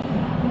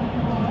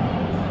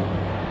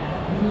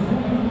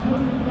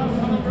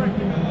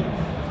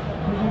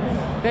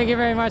 Thank you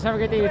very much. Have a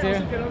great day, you too.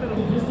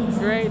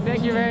 Great.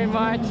 Thank you very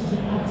much.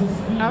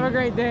 Have a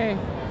great day.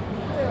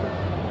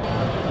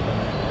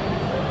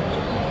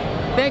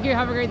 Thank you.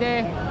 Have a great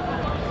day.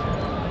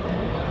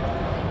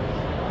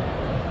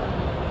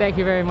 Thank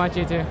you very much,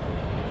 you too.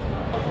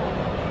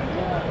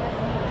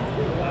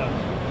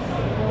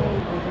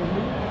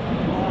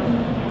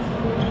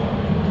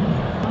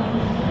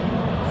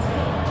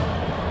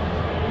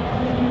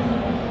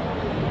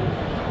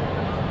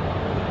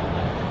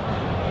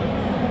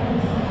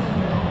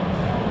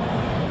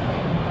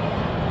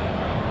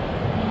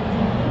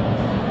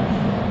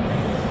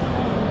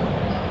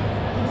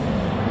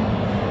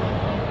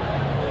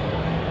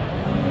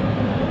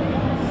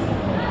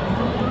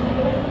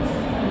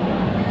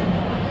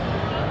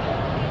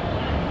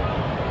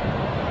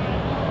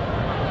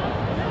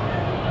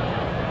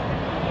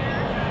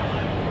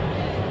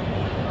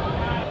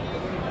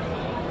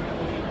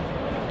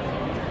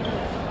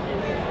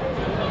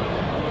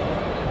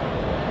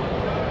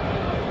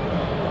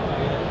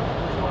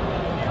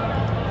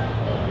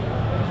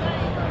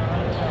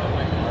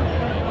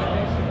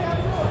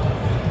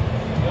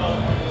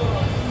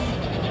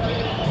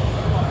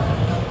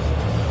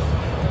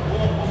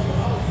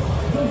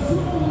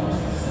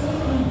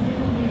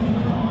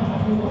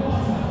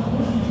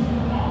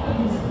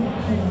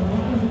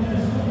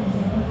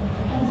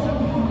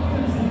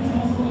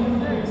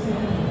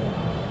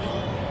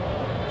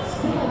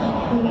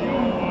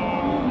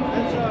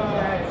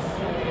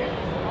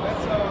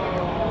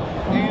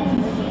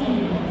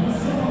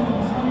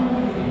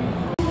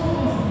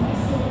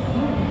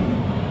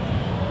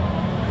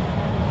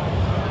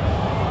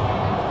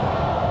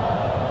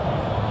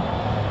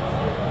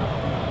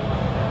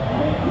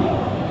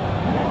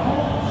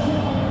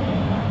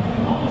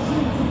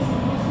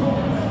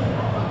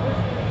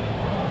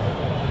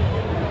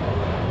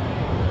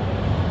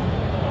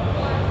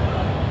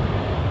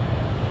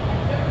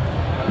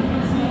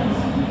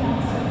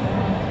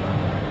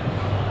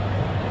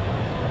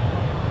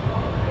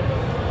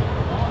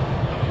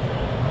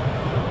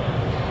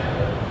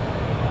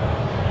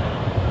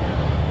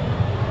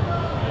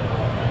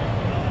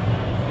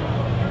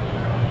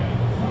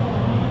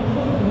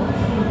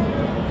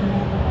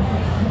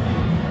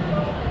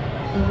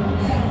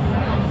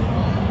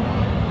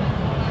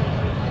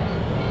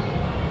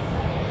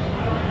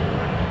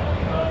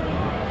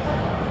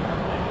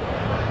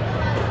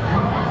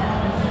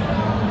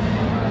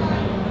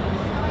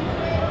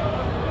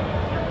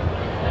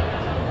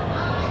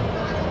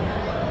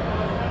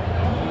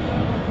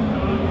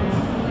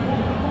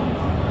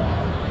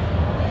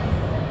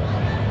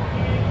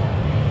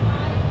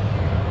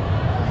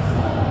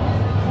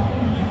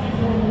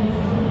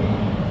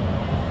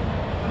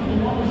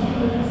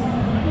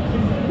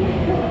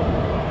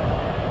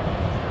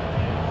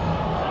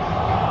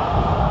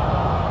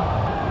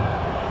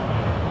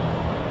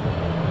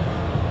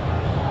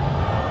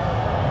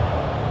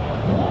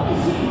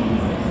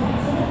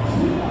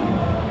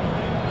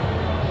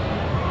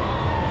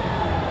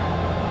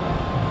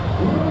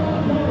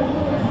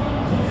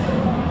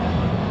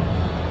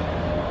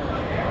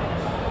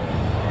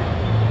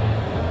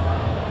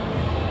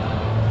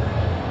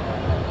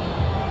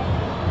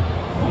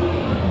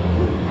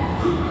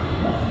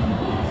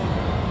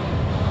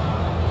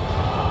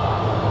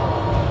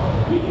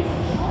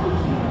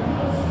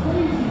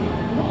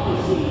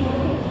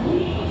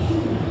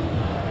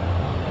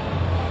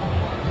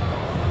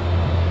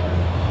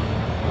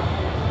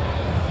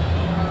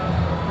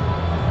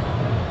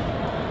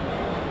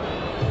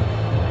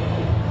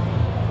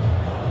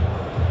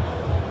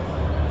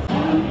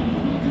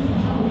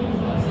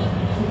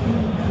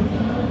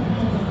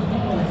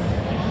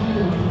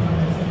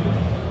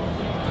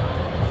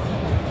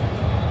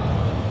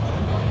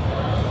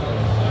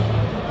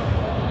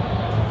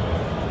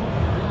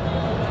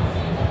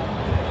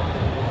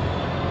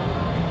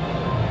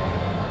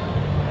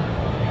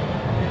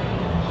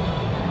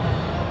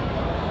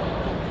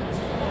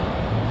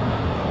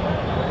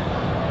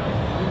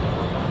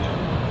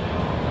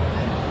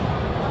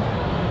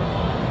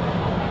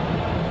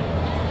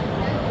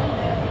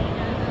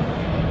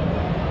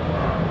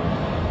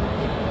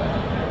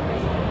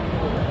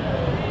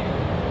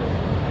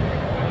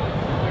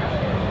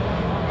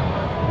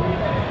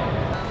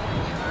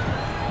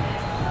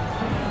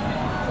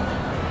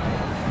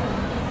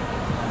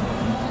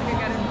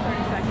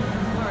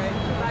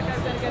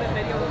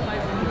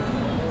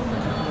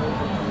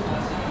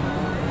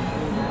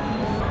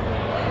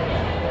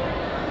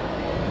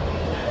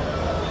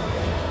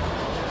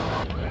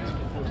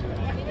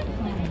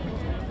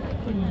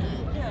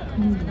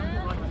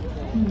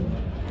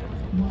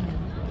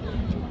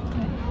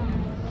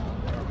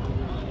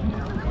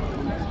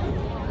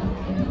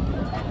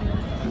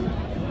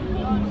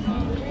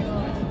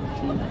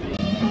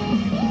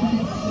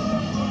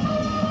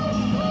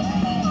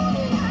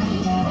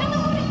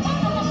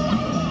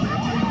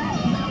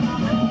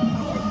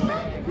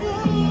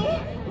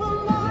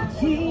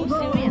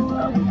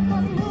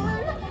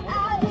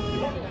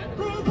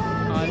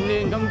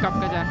 Ayun, gumgap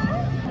ka dyan.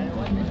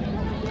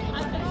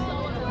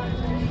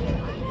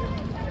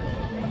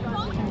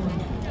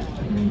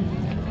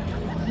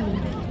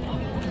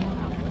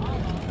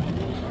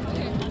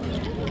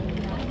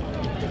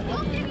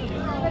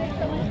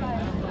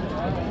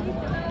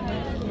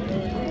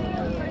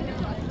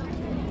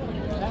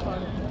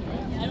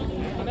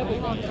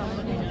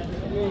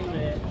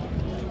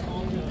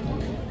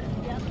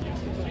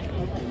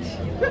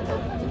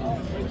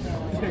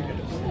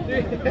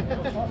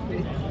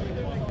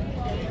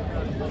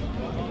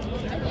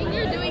 I think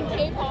you're doing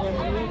K-pop.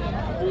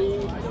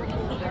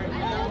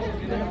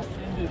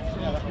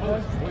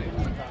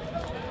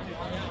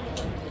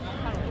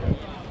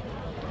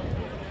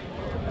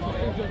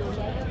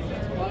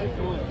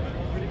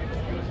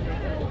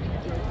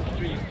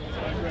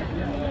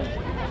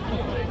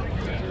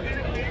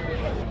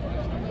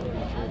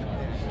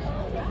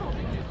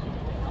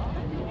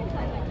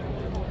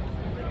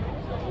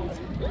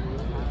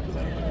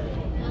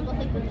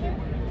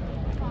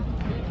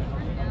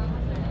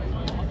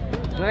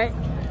 Right?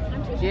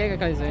 Yeah,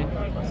 guys. Yeah,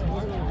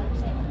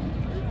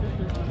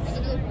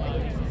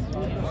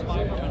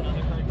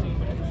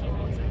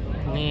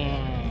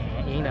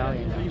 you know.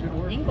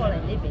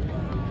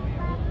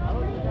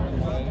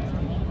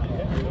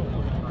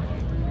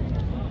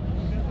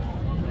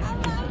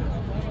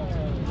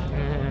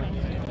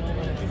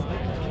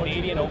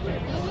 Canadian Open.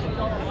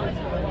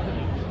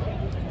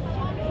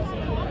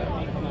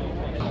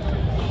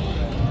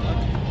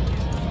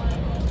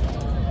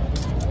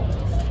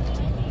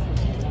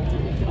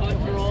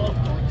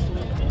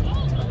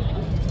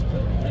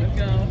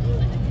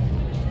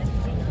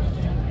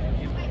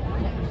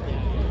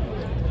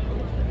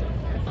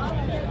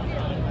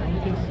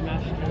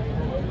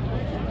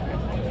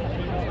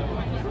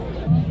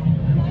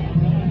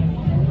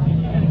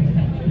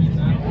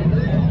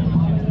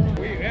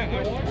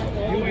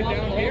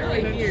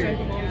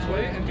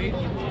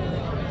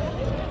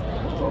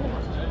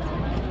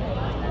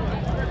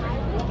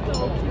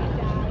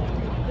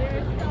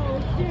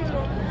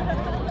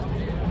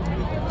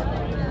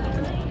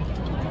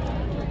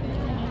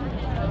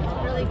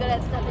 Really good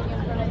at stepping in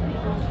front of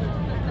people.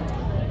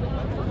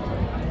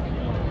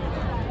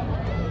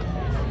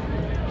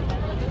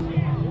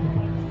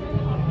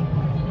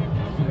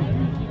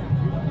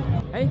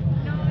 Hey.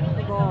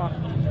 Oh.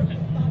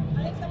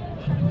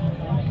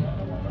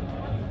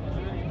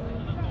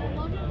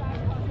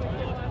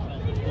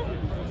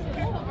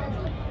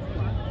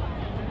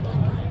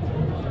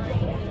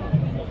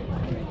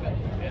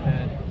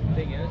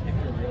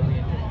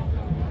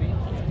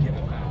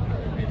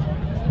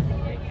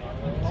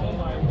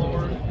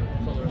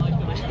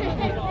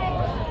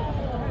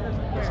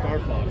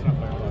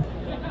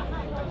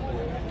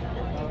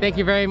 Thank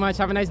you very much.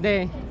 Have a nice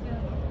day.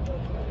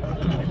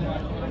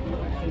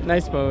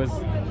 Nice pose.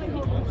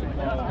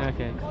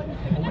 Okay.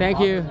 Thank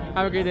you.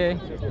 Have a great day.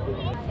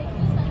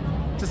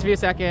 Just a few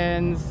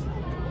seconds.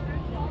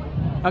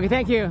 Okay,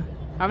 thank you.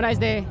 Have a nice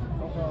day.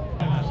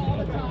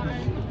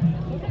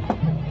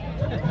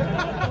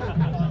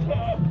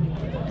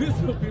 This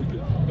will be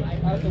good.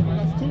 That's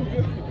too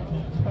good.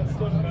 That's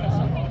so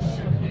nice.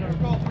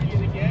 Go for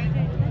it again.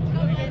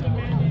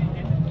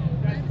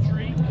 That's a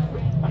tree.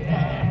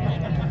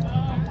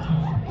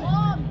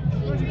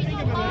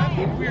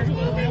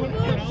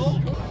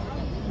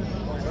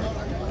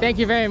 Thank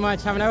you very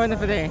much. Have a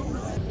wonderful day.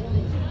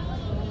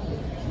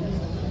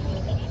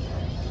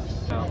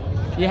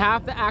 You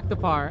have to act the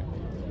part.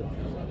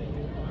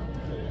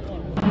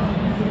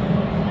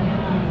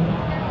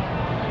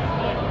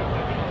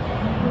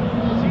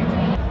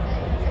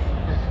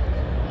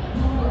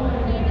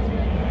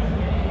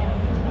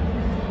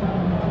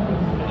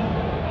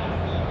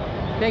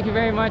 Thank you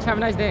very much. Have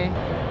a nice day.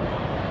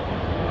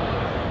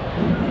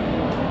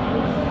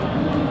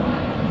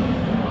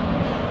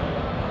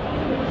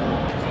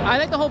 I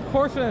like the whole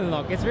porcelain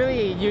look. It's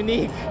really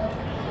unique.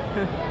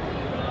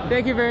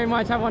 Thank you very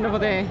much. Have a wonderful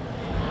day.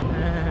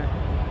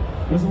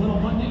 There's a little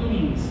Monday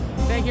knees.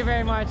 Thank you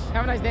very much.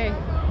 Have a nice day.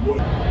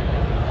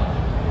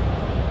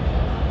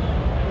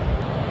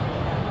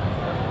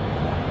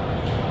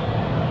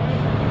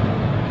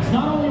 It's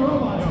not only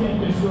robots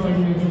getting destroyed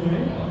here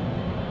today.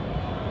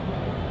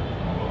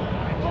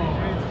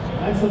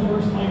 That's the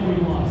first mic we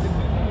lost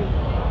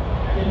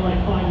in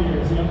like 5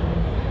 years. Yep.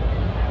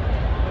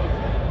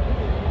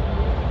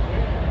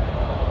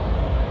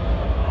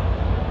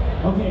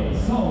 Okay,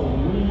 so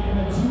we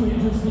have two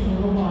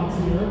interesting robots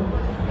here.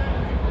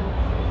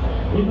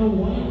 In the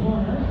white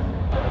corner.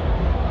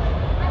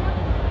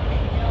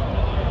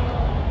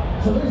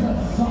 So there's a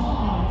saw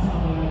on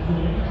top of that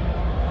thing.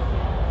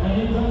 And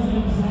it does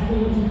exactly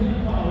what you think.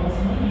 Oh, it's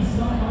maybe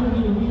stuck under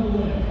the arena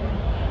lid.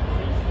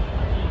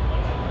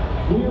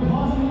 We are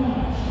pausing the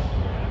match.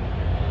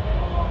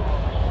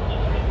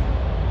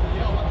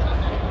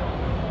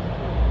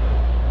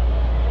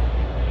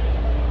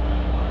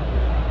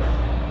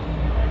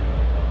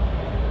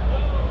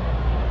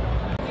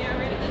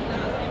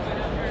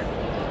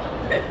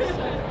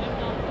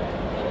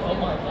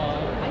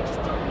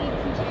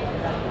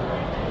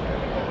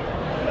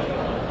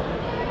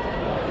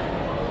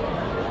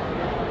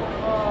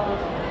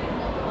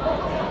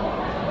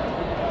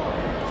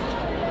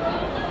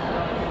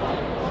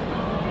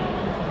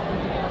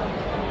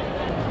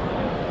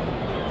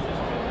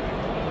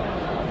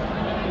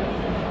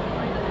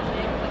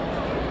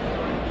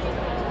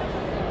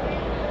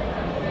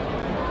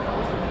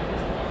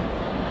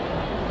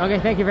 Okay,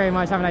 thank you very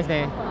much. Have a nice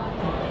day.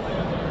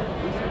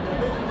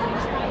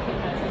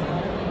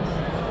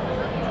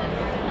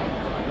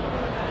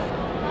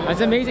 It's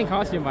an amazing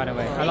costume, by the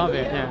way. I love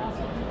it. Yeah.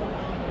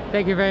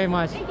 Thank you very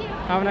much. Thank you.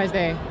 Have a nice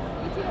day.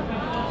 You too.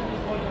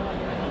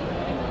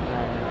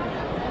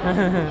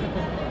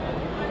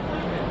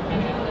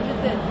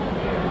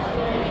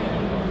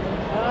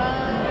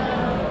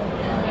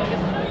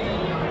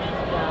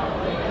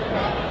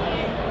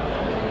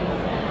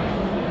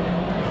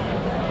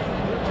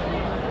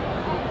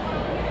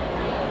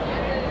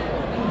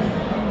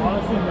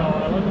 Honestly, no.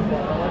 I like the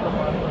black. I like the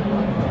black.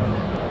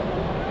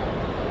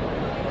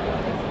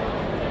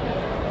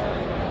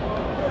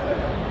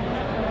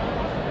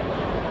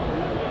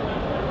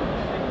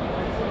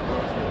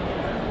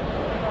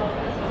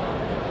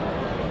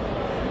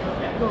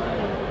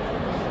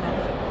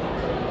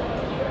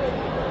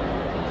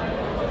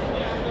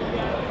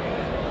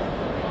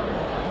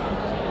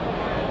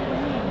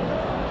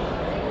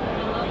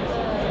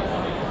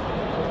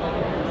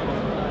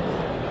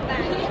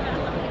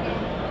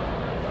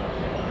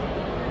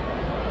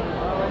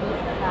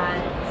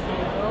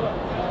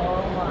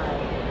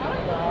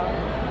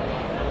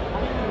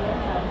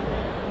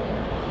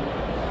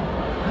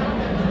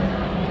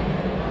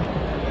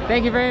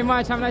 Thank you very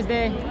much. Have a nice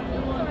day.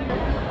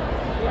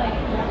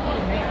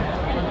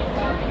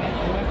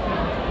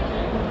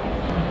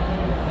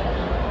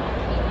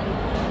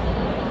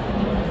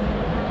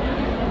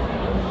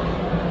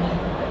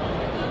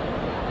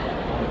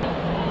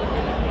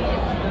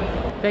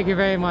 Thank you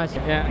very much.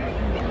 Yeah.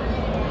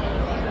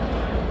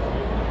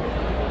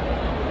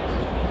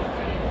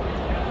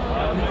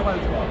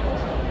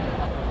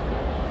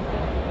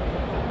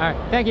 All right.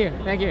 Thank you.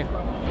 Thank you.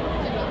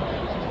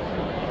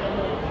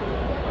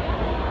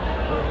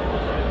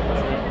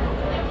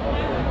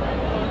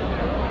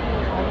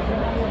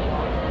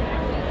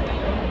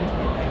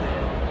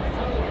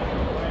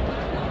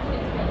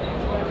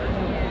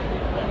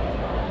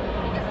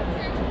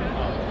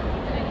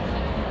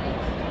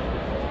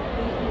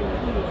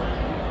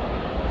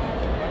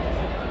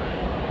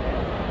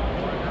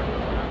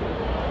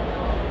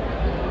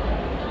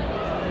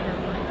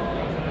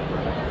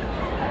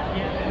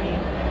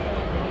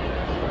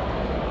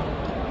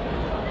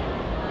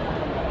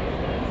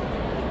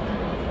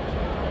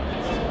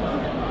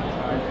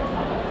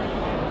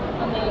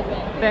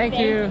 Thank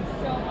you.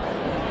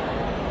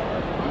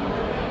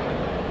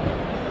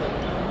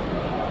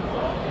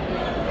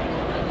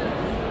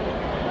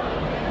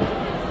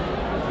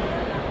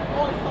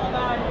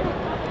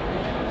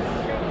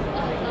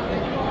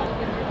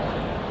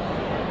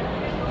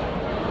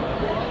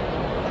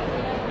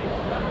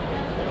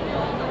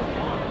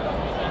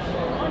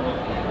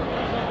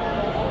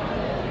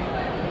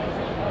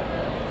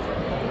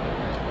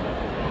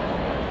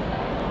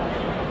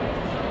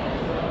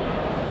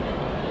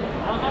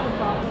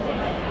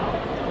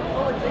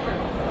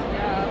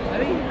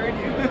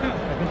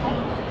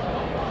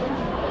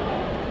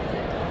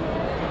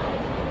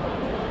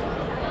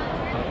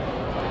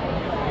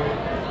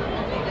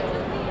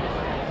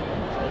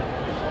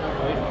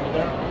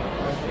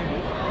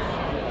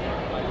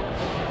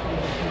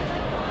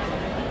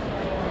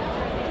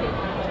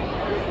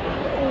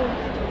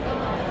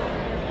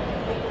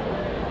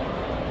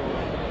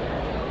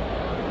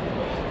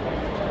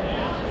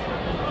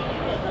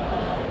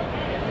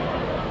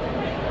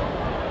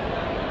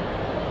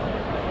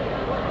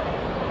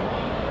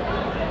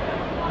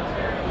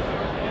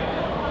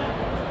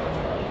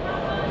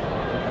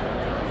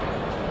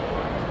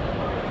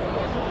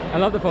 I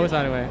love the pose,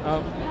 by the way.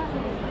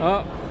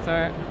 Oh,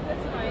 sorry.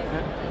 That's fine.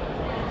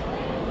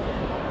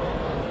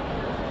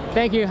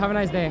 Thank you. Have a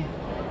nice day.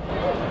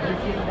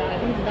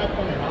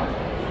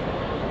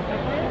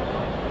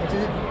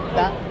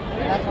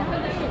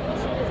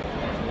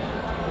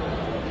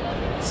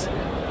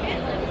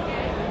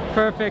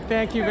 Perfect.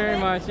 Thank you very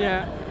much.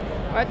 Yeah.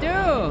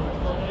 Aduh.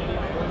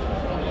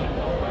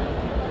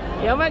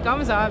 Yo mới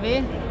có sợ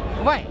bị.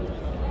 Vậy.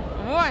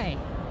 Vậy.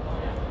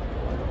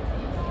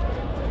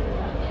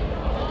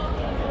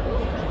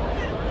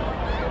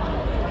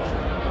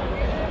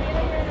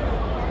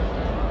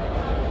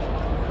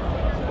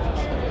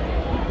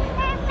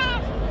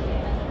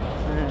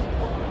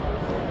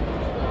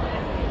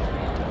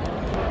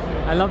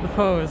 I love the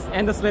pose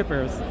and the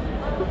slippers. I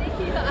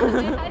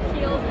had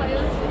heels, but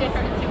it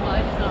hurt too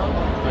much, so.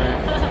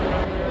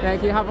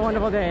 Thank you. Have a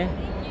wonderful day.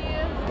 Thank you.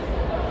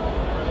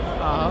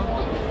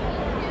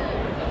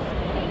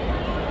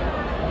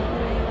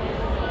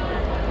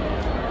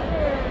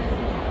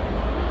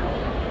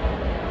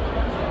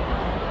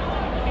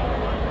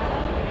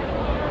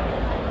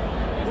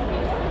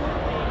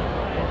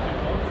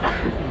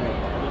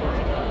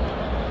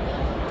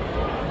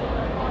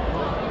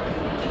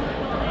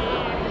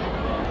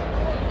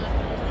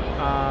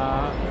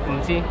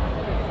 뭐지?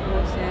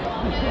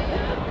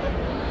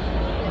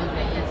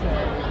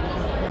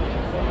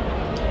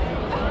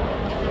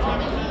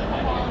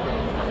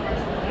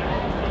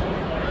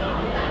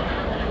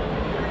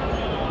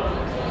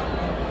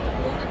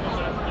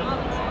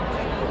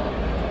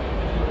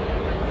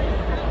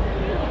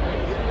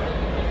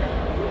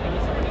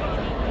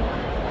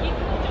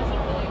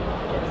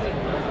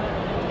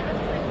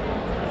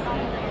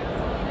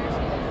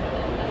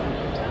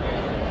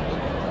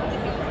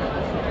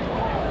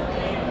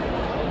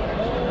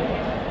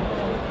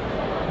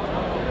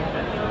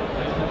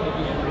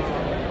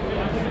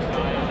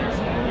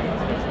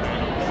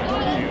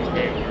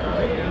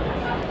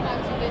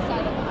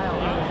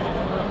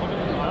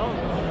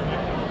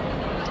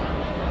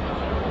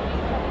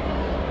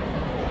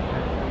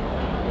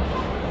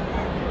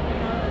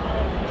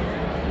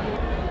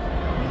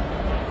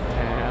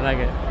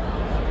 like it.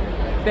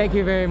 Thank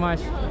you very much.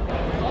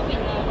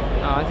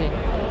 Oh, I see.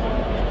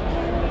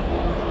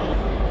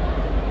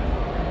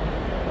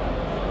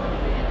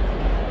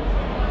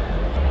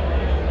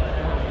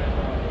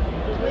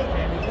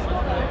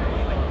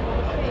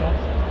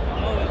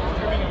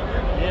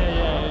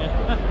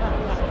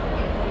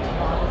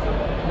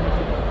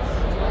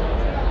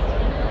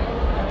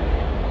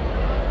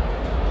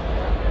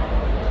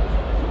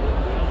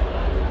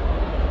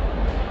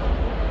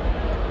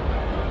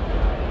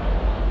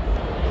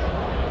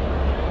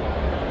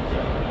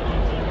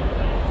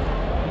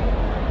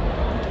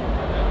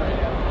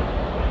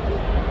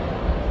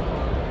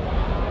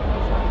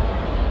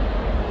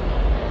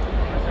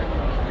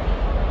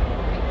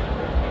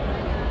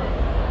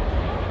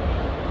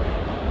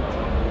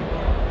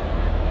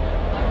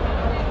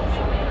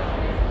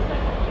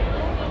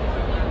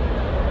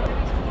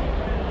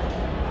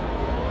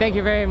 Thank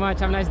you very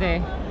much. Have a nice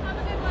day.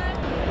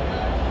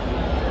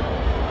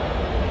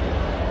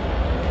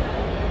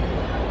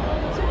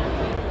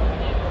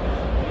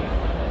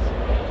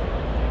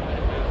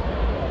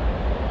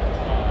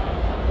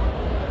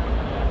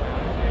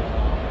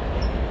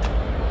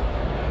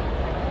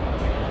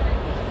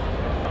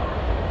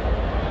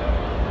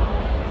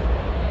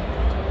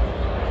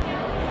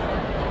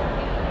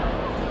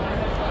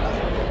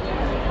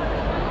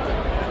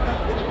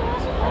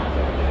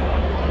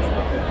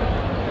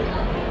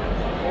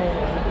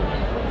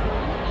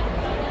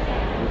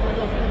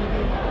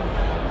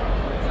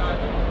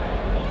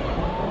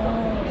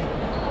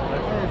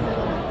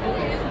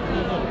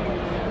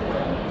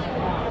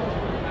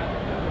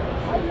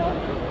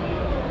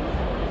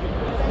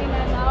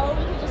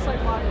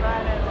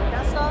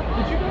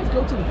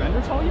 Go to the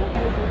vendors hall yet?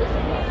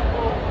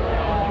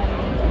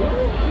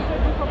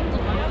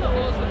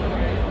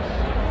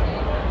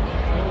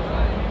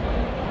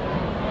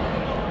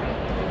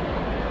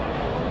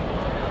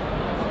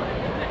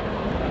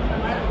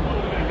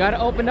 Gotta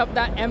open up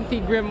that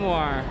empty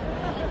grimoire.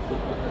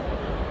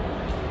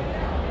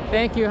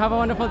 Thank you. Have a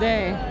wonderful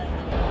day.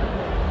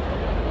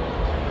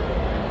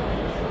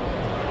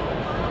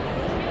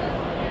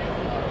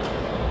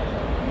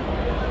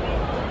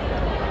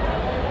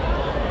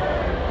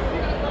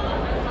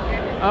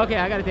 Okay,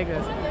 I gotta take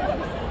this.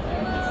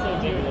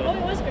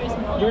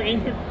 You're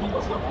in your You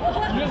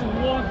just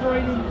walked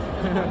right in.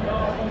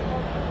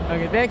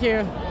 Okay, thank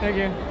you. Thank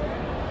you.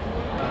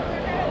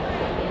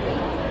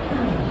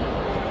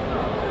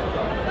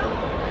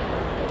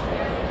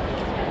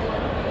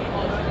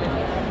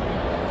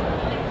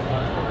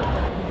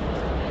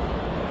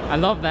 I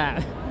love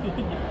that.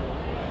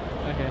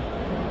 Okay.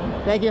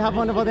 Thank you. Have a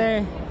wonderful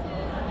day.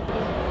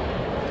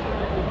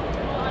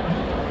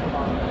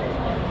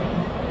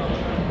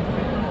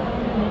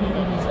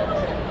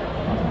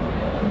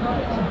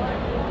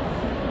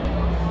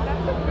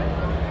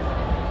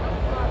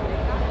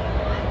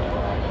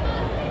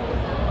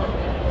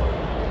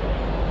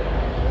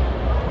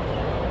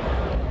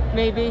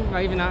 Maybe, or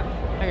even not.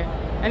 Okay.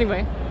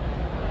 Anyway,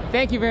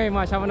 thank you very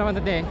much. Have a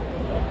wonderful day.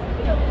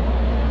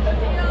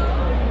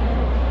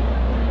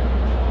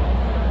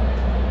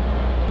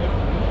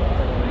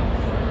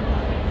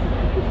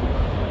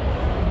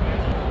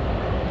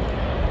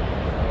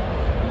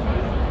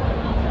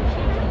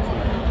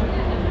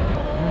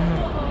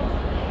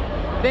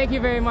 Thank you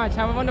very much.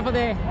 Have a wonderful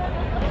day.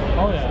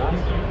 Oh yeah.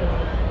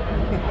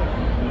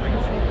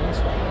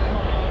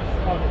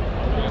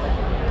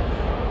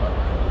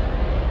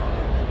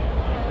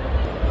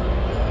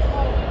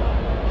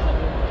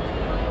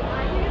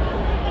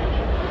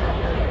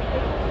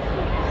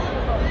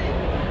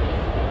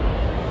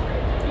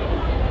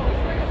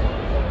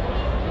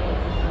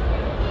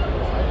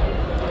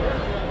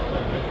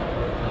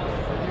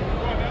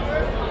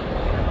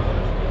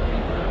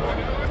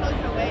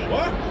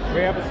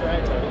 We have a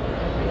swag tag.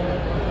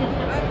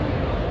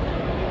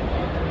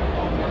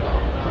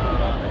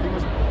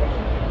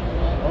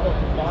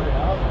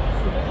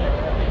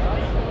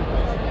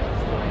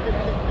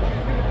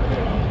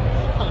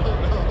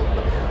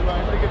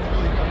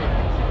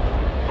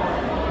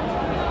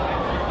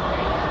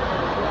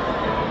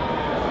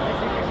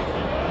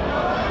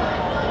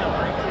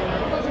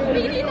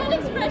 We need that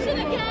expression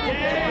again.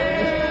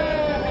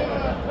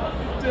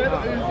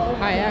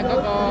 係啊，嗰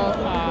個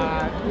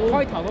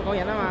開頭嗰個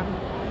人啊嘛。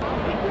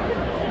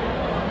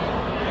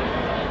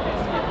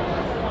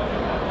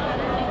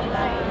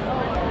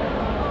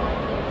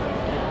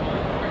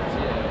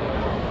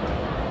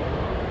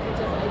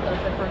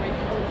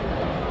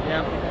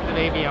Yep, the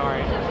baby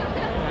alright.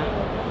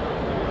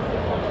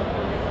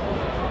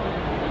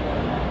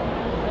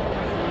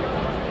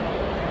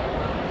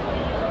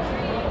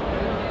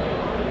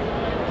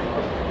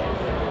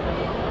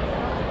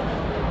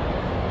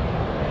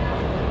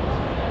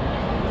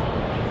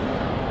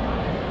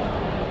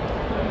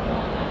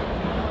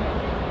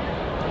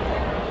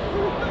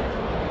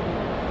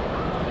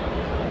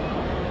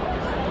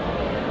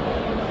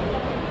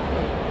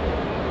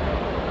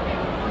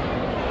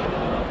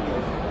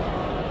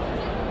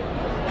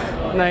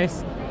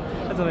 Nice.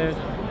 That's hilarious.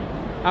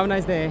 Have a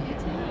nice day.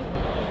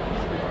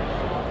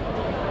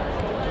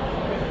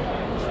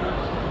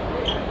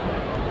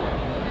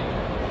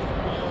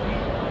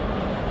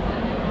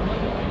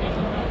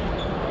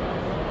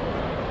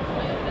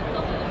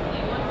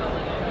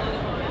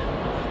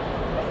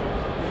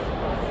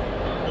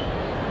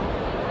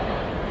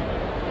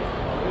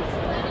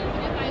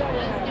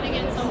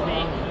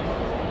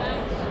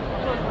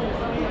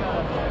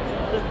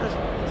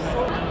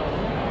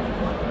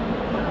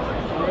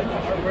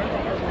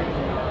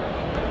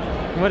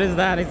 What is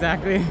that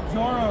exactly?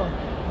 Zoro.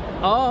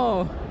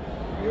 Oh.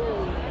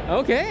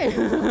 Okay.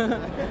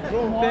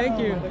 Thank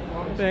you.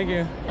 Thank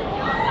you.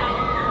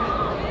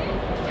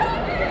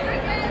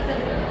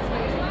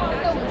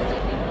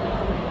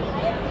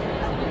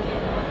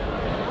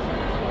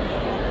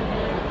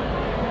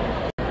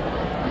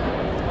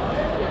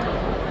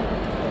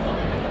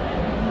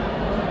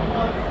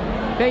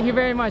 Thank you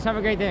very much. Have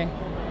a great day.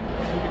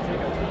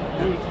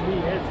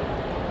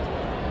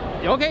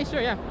 Okay,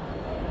 sure, yeah.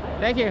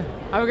 Thank you.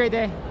 Have a great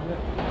day.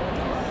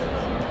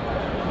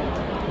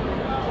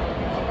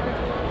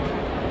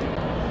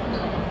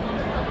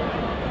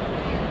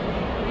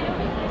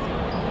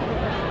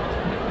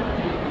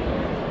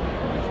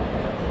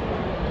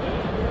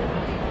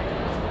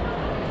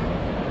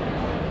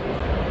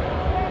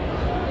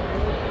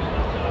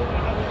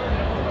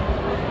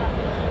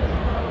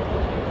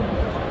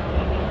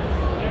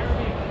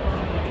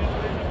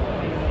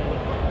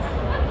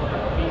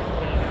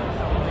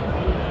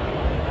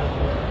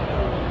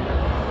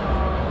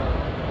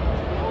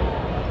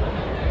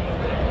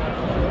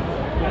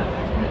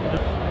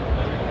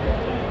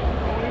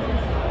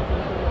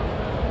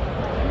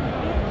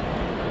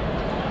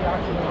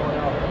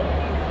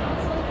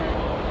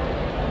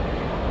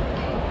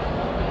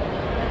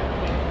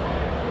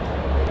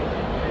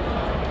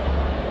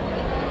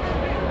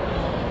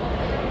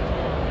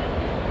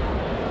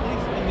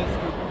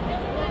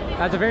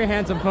 That's a very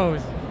handsome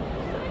pose.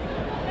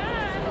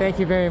 Thank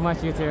you very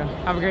much, you two.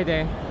 Have a great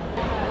day.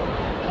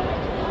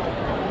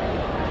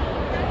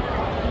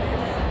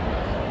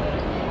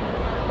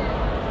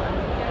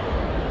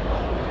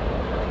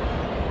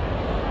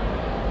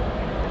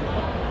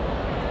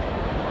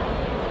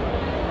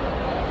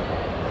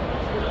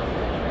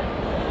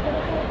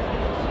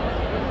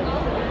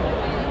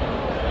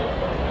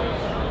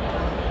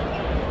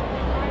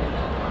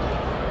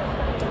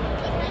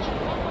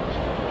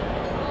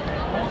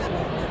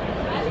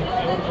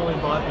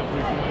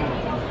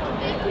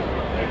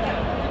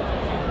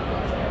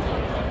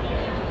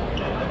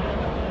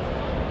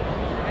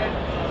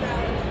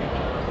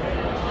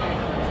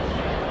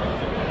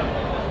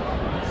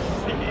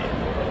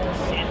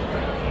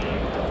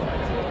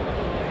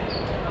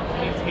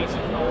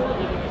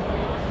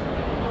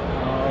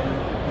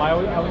 I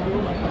would do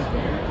like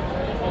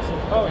also.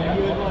 Oh, and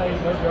you would like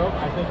no joke.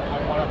 I think I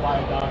want to buy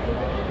a dog.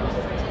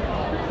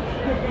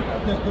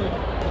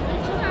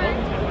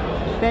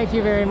 Thank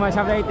you very much.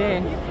 Have a great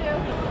day.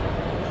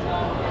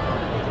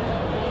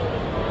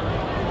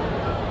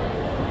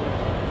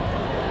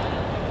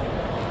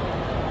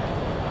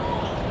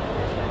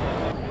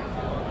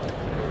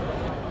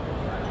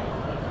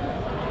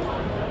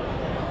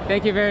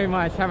 Thank you very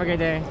much. Have a great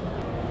day.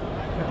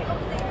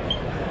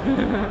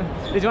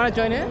 Did you want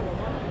to join in?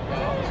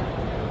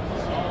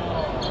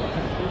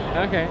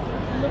 Okay.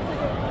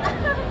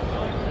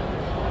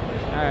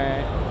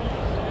 Alright.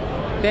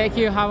 Thank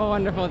you. Have a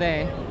wonderful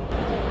day.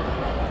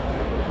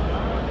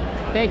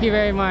 Thank you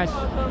very much.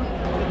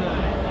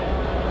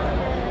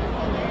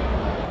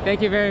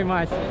 Thank you very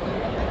much.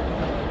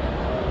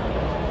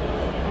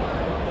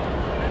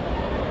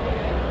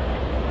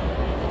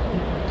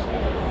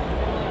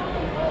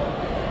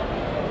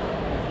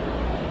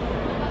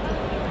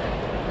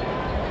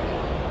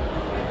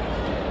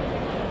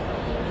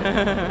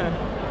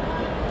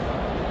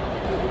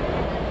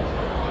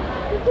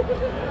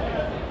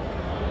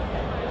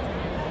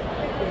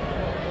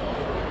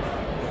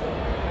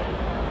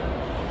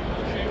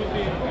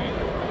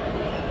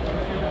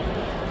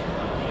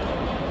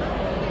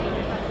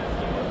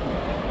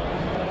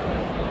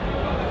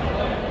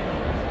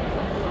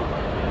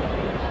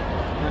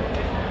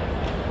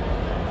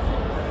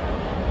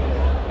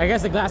 I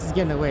guess the glass is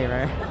getting in the way,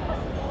 right?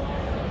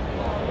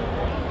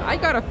 I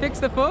gotta fix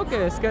the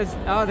focus because,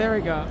 oh, there we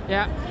go.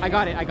 Yeah, I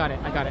got it.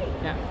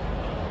 Yeah.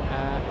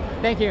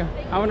 Thank you.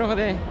 Have a wonderful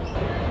day.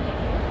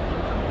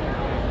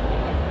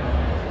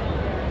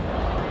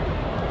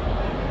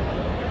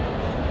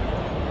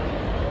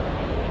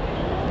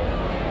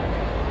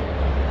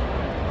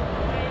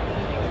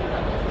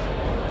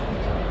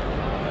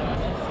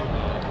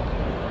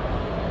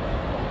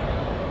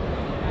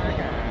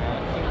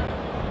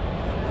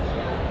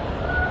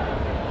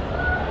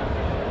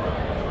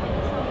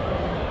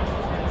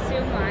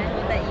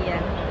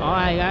 Oh,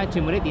 係啊，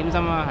全部啲點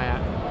心啊，係啊，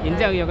然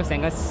之後有個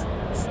成個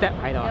step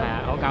喺度，係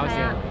啊，好搞笑。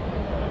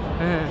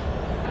嗯。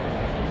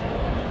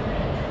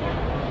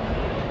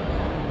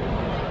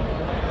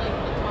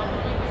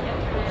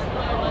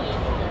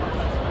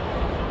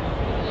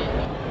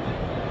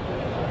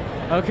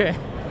Okay.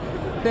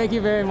 Thank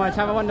you very much.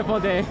 Have a wonderful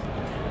day.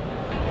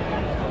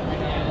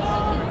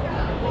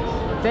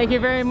 Thank you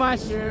very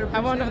much.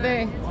 Have a wonderful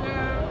day.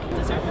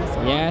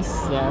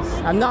 Yes,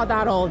 yes. I'm not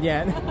that old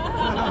yet.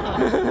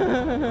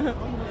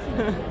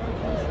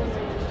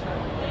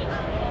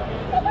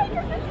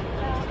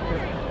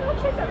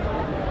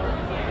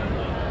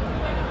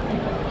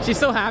 She's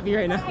so happy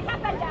right now.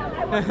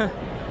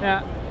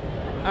 Yeah.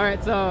 All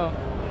right, so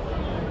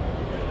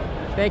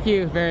thank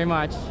you very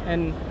much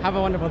and have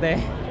a wonderful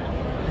day.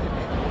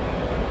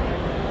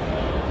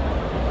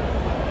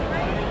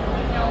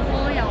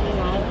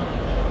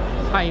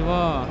 はい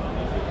もう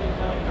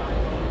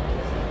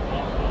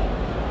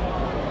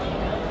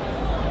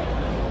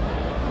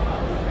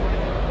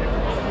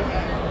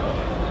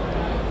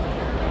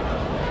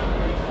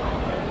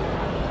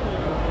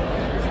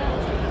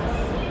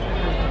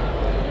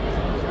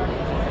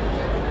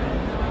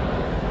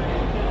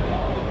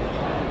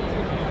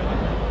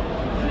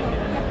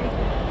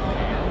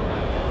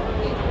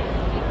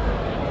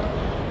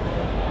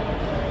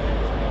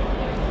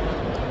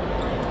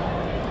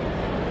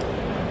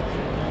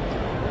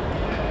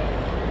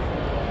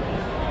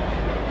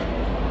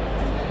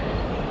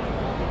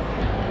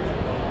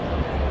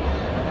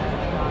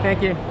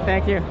Thank you,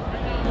 thank you.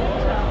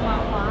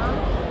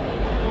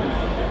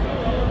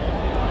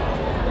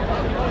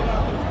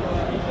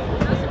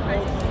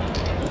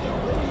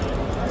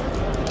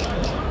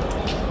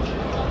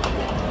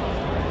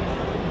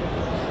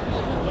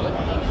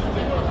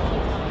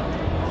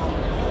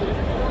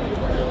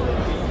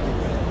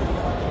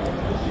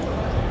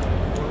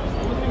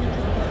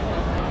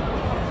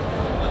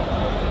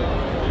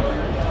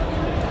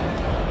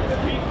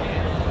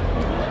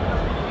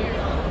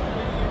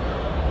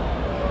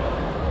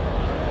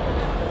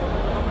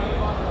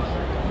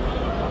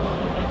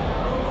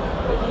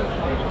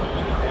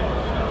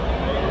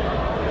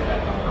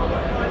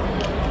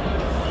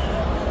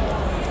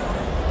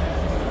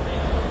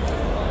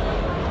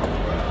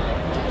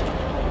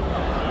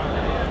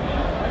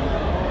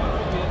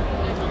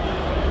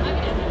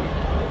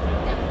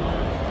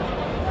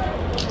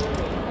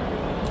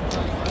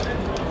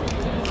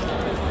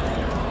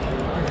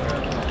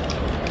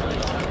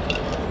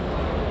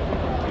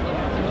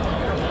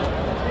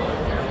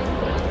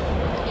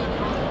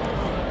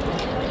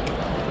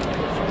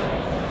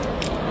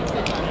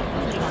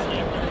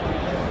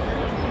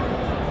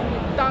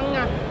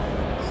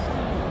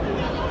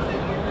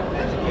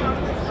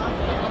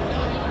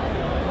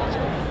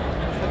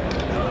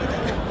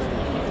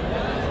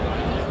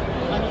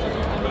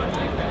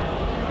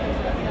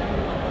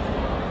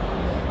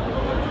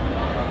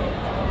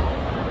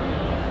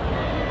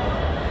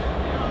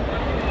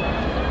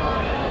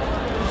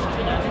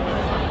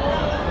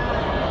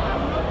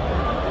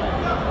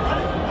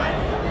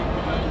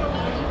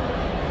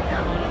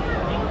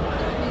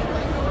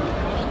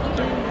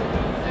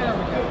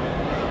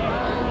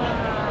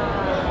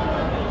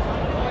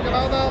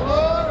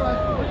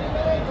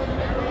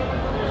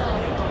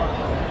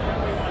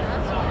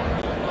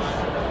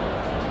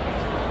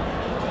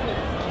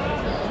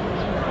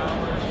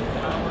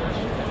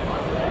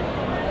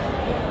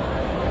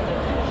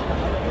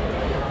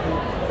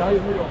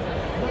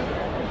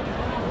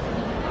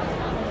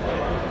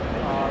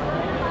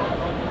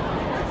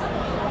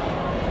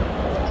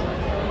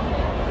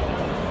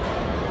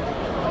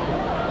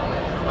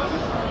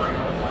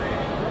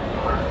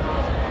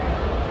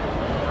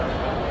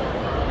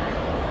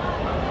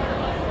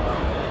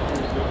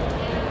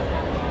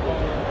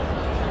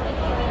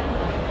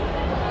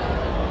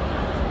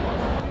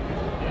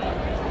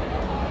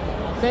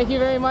 Thank you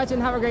very much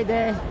and have a great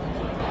day.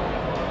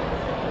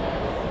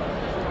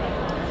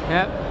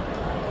 Yep.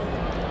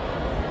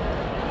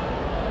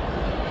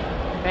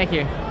 Thank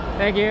you.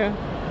 Thank you.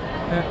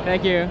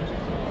 Thank you.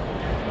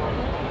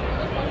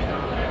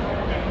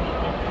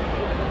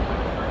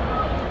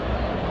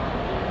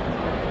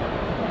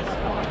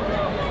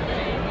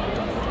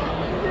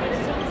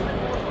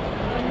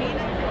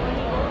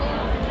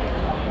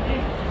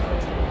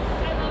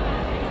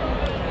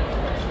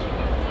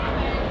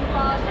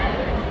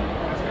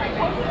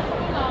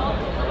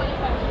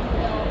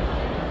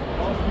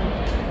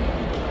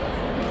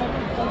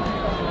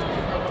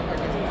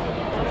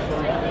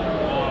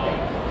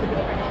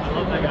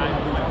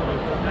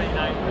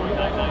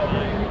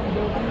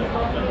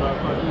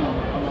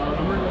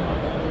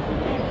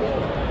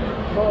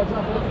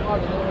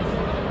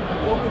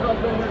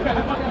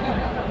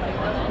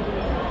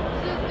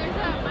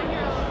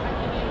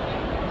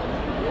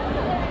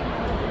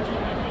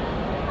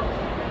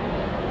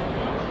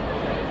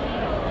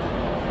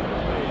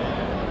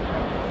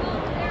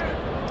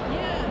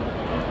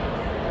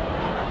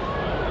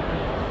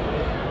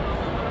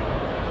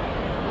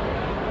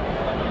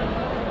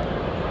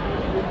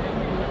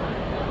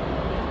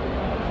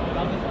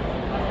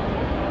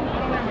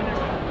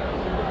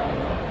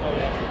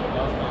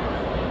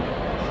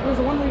 There's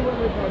one way where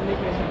we make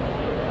it.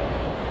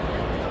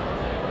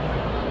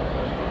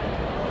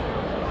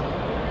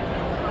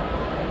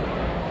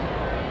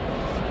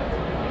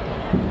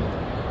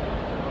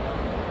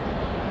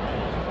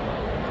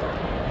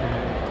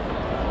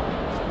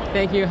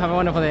 Thank you. Have a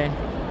wonderful day.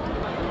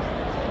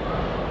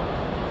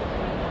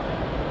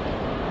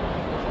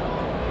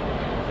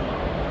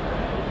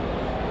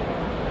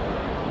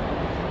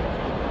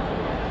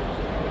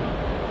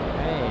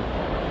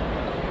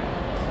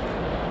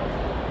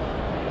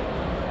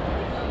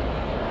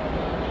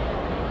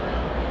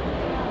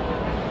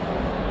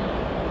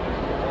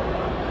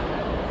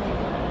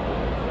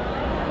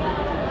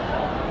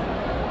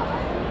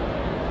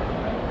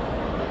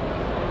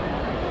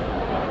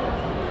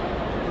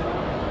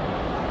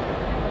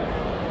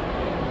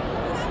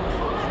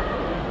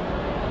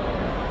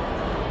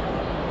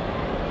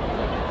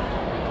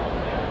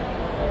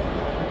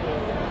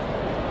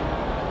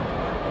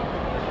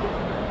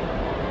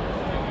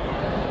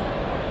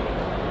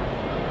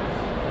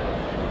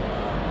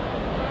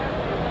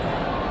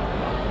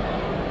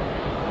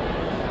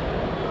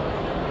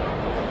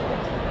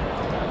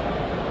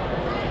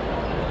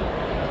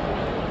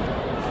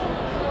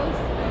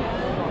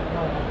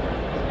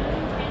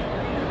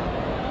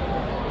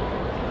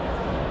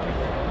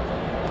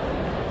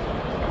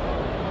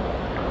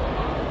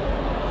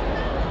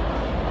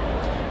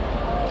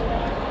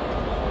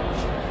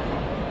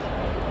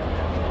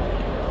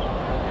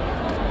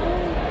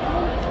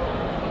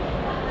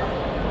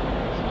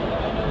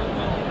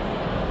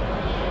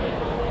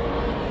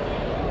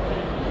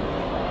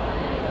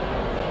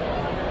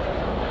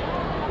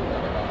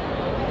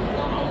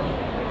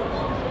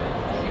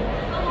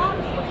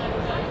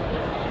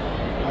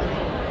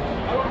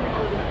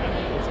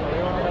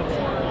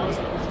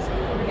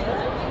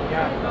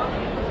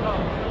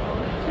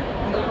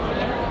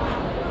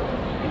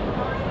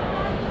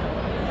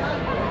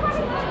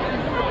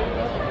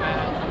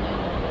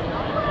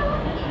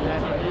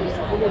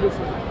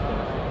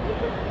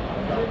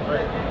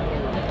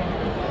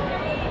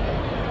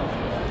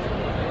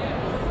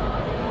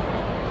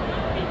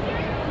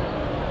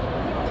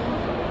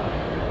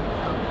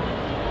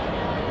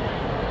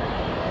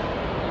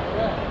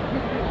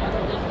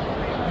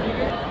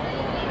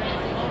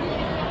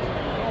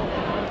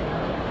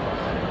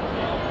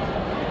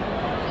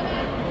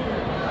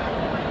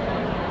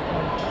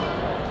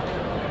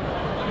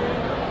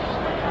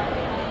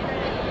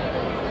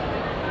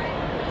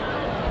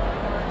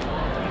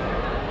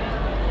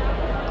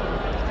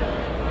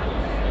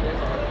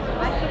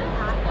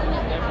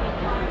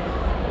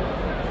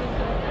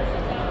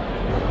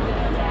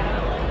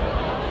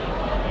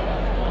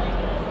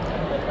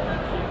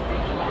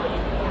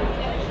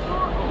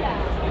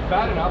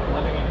 Bad enough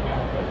living in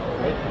Canada,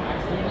 right?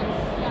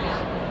 Actually,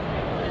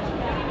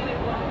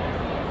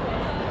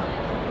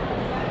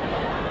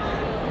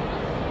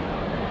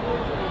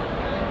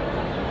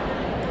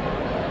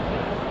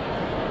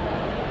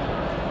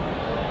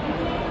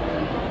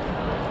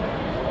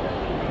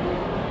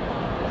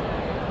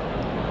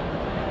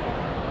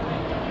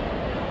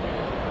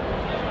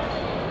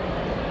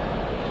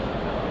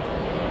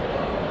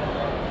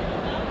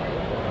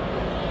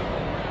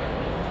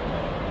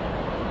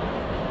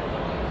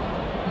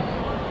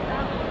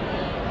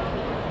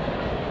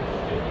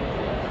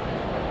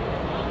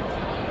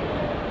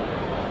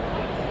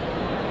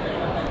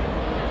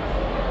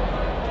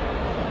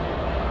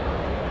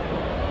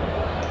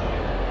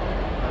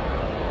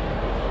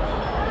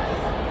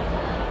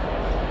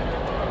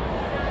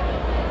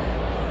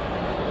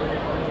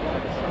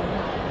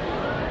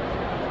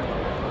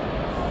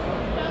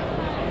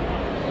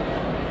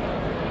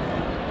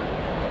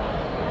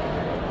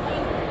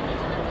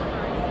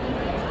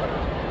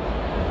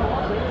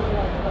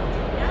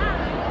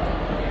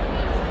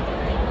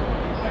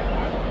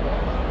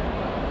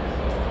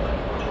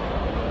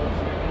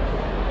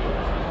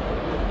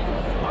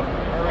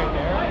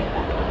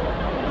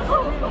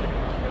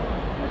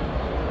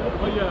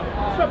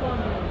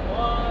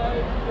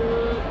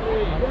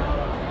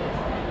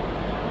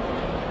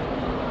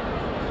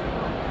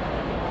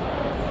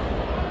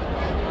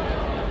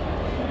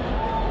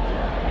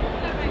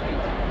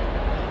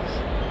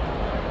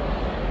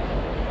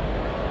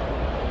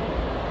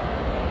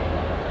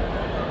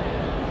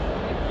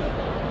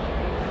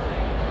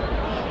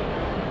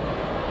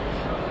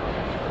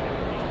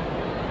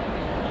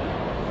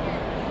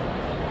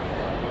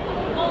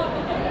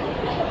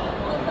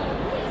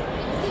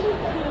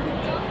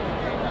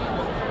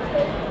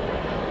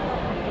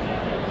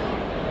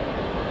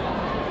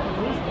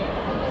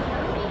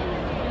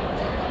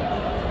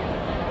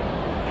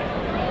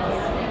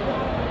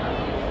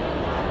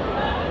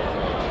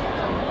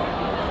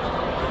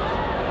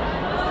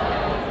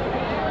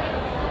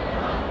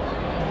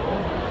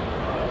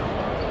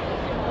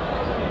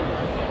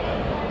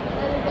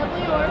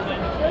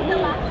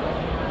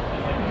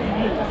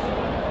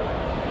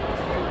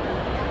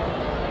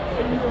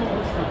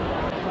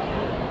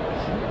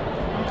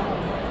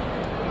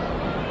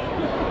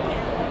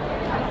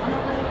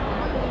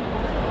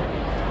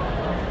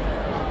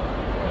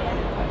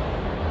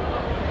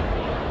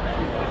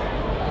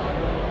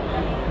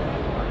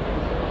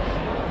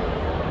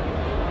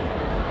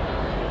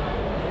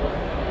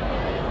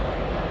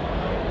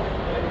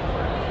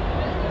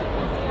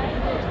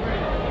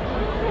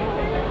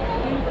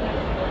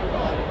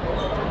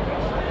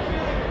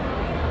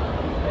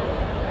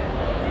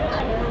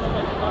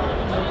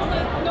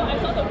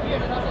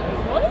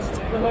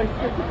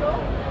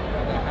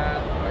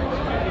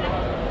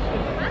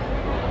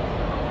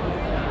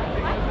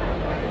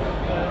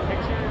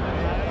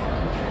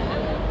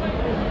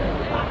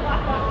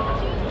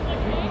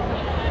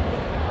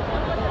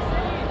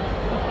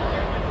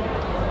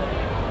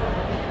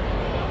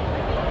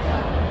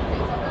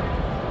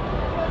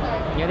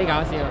有啲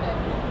搞笑。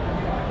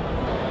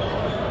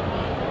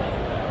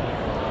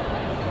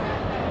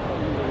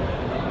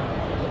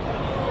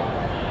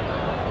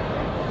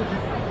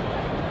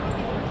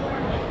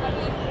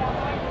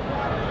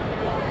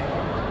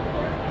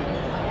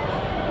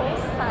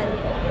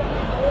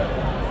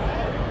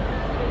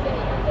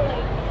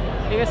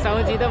你個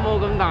手指都冇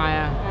咁大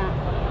啊！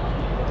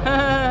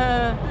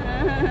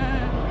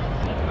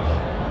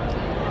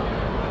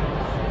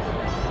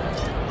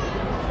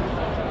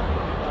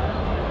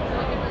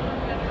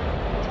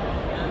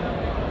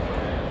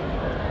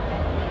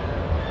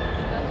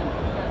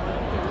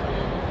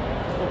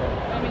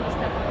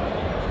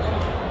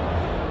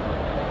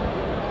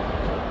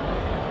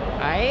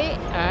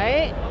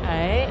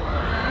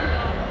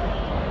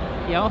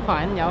有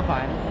份有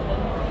份。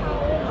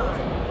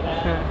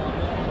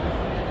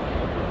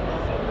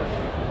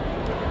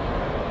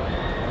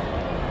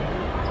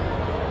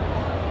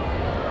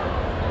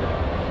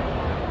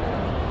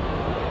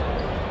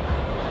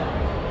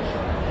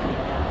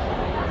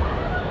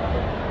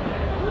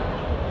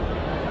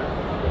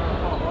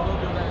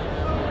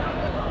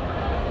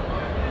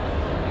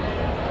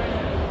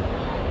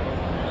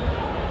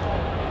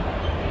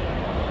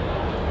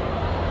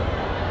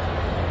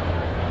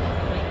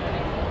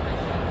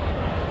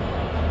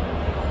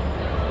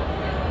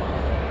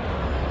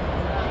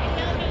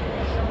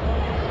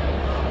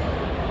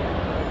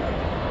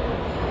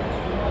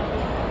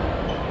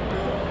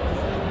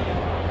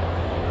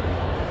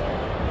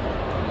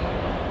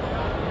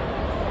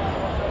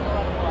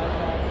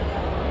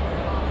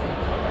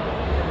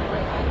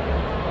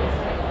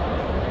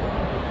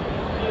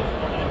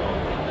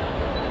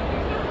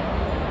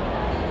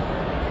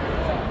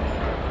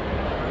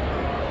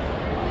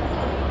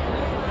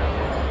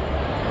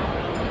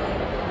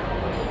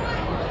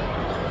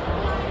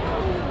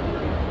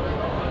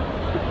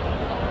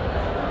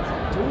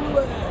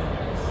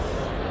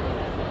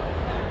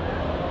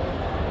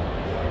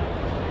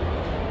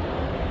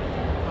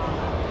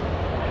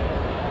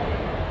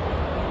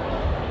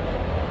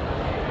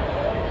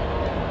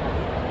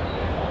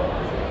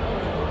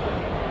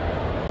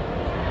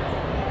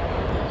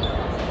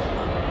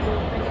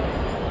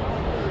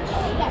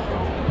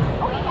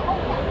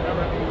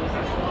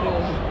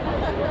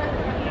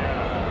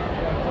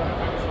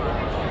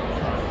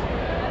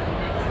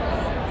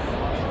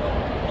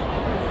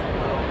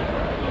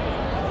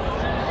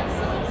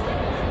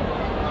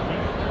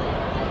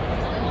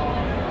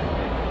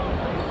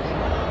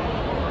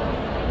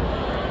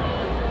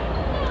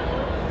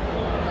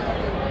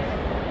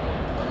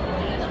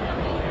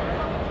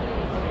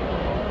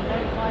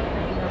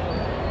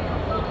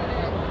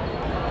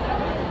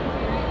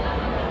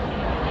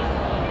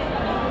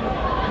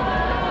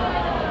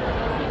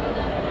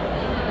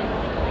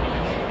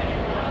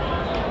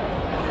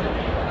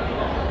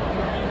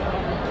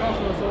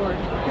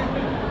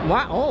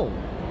What? Oh.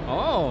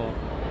 Oh.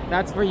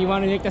 That's where you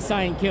want to make the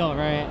silent kill,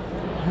 right?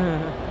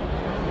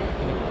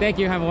 Thank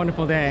you. Have a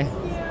wonderful day.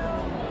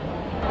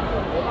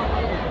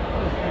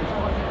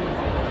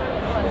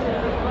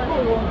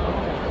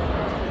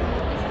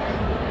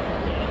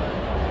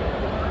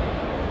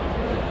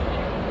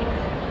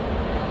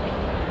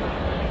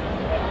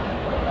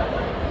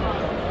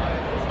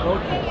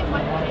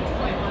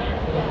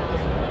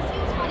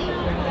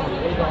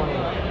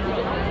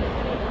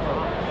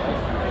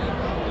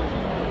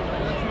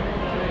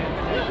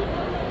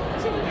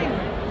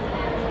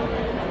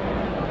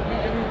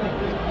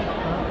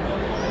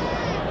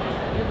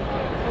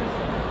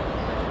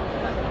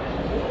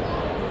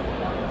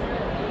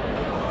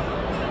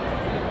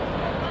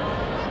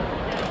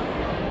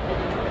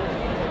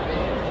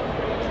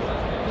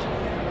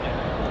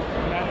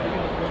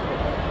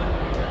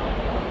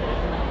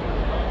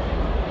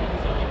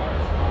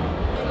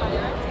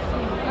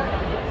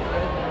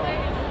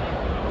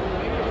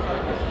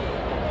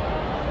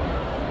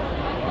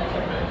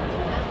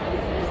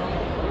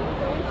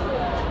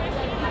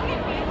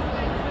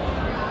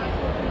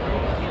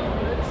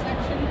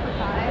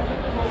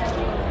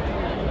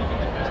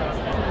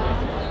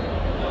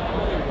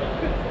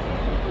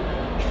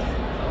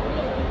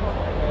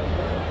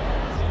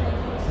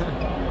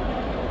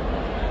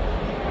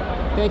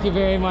 Thank you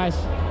very much.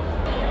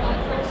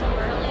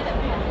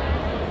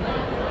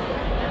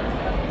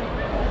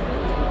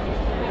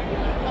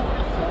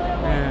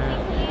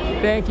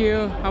 Thank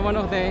you. Have a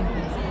wonderful day.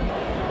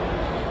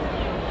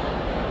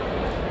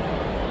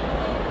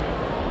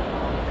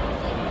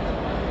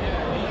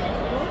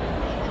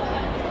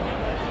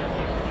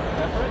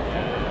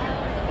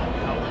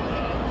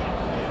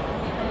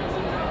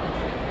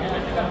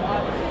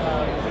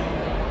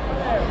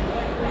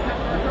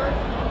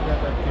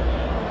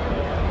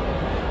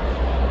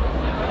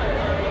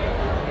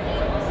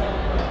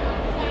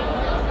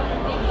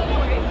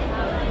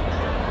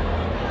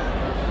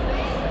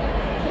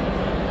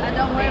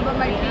 Don't worry about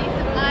my feet.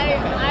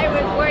 I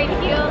was wearing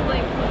heels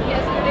like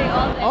yesterday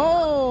all day.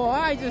 Oh,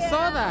 I just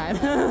saw that.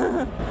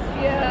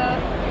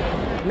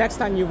 Yeah. Next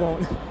time you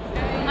won't.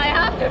 I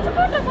have to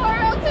go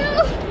tomorrow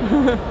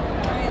too.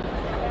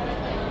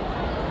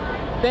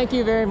 Thank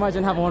you very much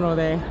and have a wonderful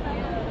day.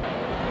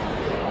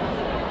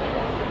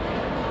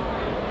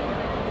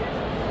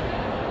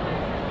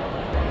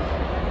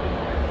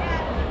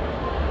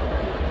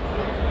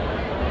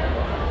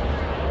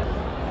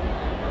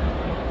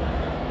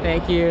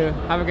 Thank you.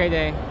 Have a great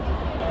day.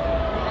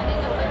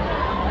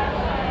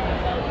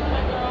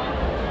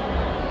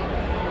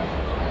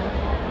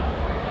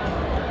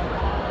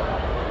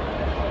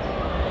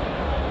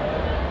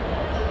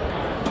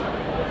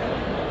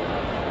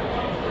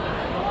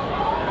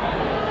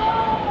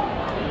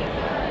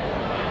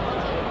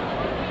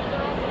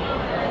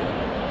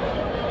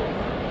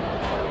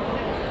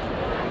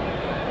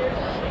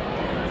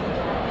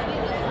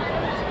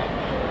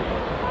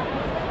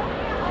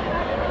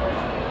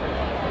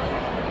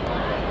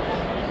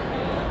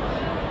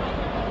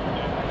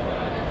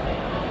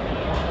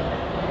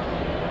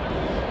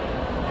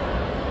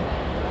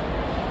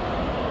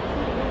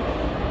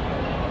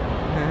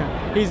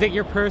 He's like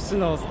your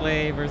personal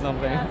slave or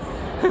something.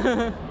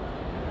 Yes.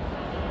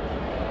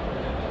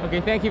 Okay,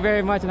 thank you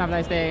very much and have a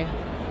nice day.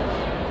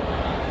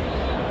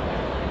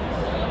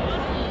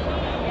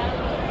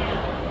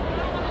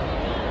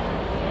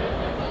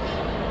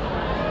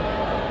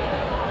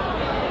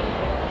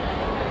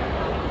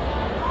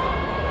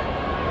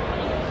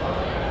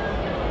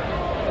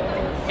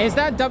 Is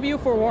that W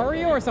for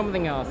Wario or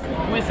something else?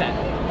 Who is that?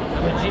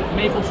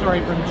 Maple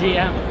Story from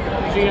GM.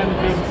 GM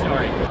Maple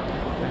Story.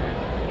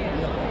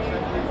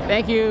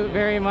 Thank you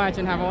very much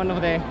and have a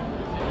wonderful day.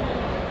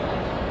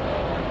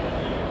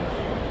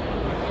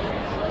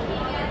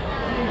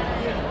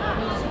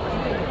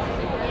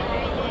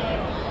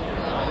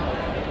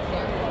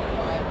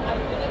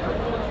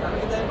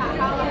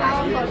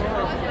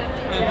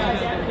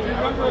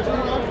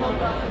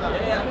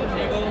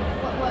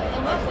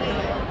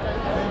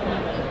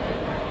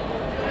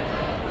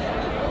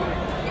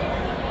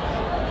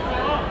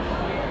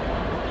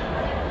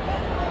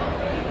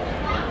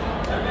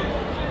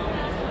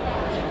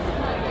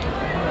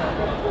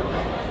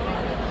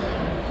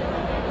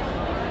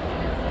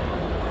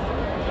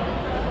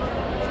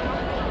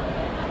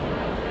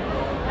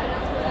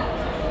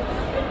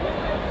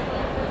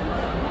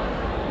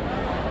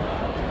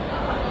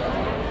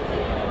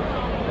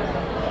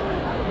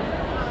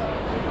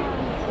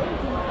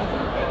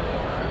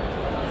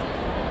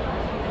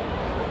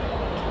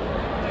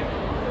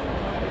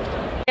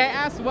 I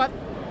asked what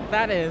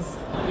that is.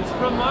 It's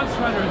from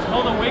Monster Hunter. It's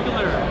called a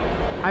Wiggler.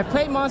 I've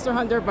played Monster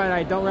Hunter, but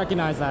I don't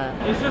recognize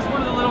that. It's just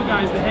one of the little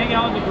guys that hang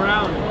out on the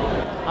ground.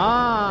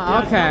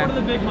 Ah, Yeah, okay. It's not one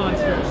of the big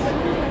monsters.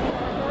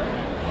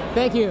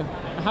 Thank you.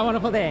 Have a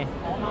wonderful day.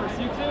 Of course,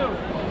 you too.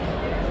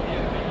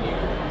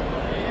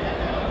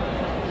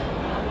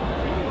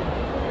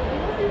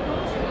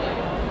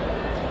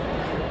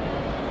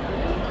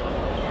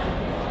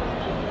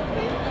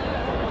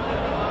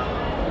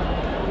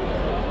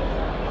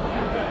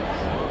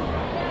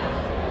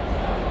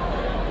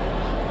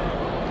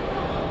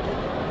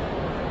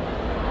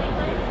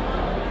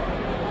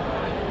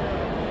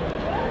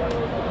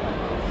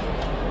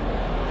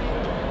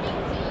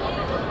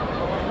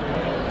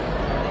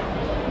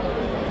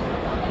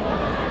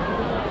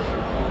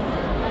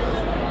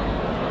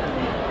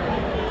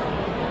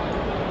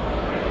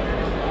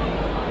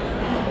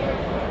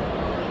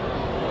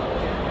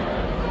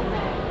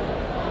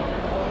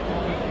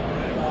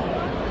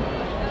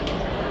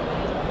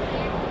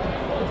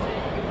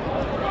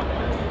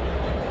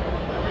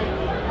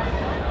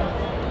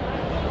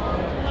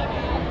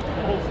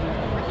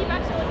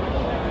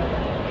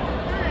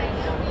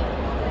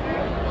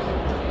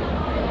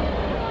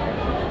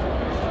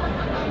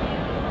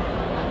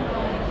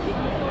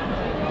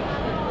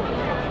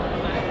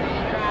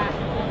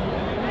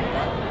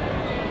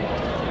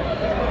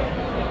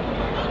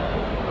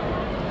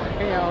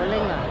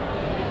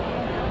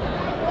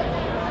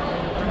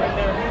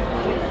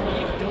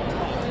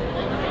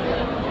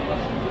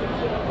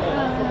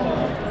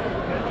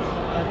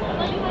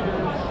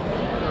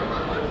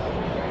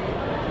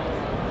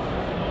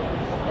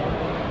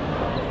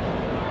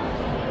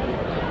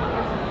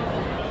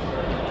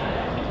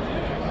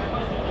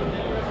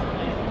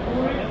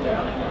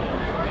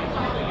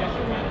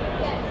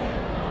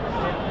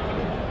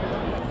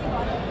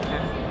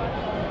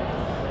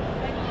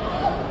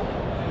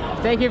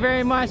 Thank you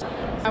very much.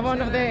 Have a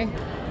wonderful day.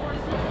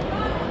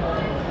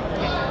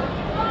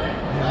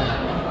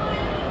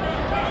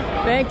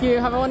 Thank you.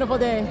 Have a wonderful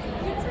day.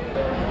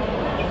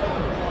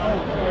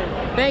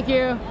 Thank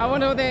you. Have a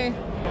wonderful day.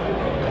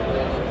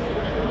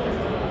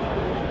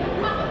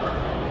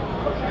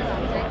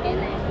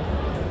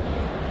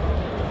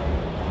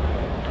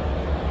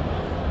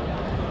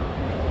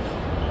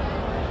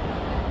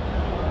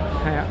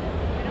 Hiya.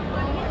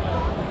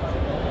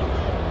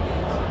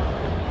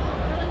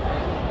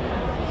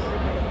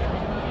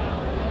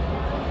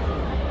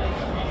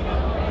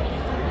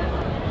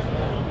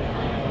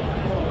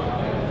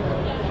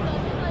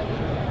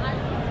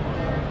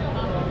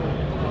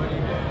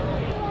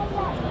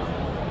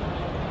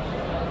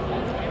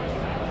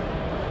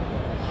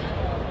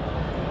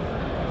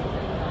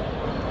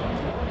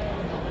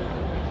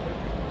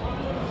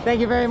 Thank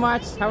you very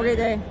much. Have a great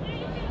day.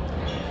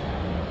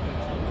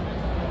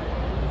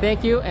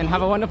 Thank you and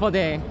have a wonderful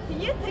day. Can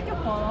you take a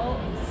photo?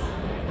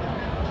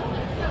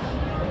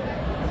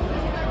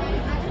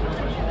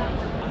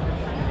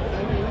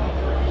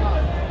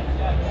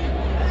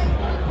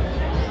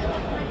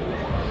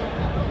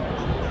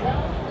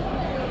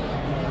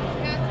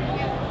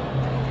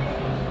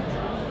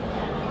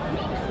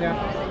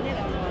 Yeah.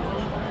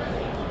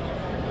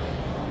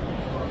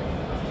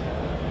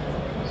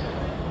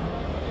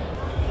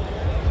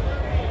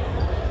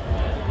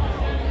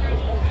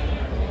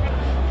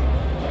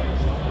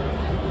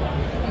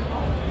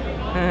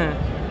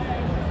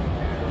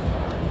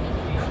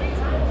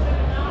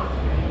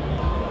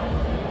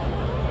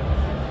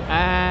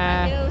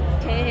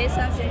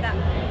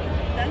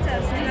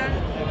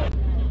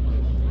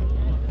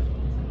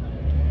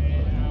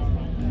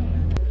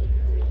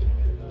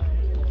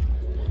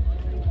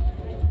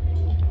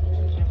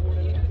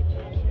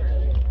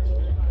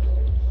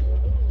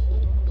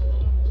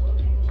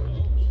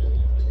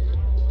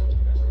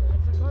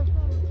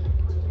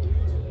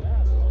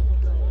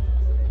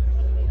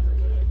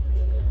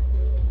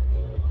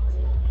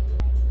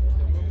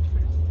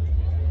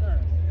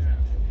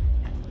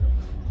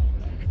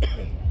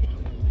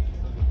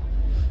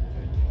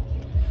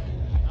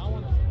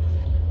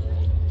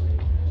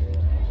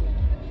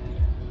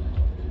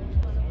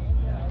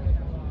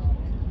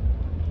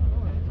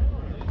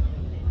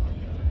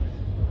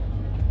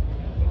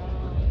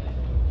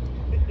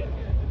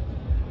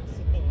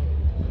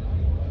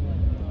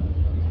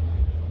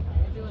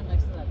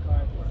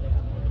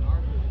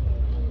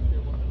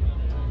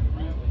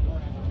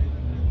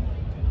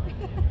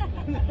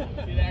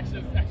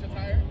 Extra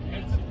tire?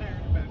 Extra tire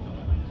in the back.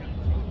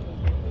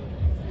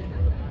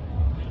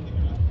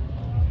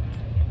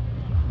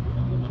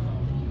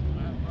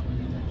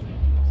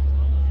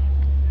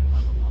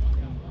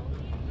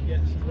 Yeah,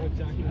 she wrote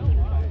Jackie on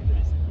the fire.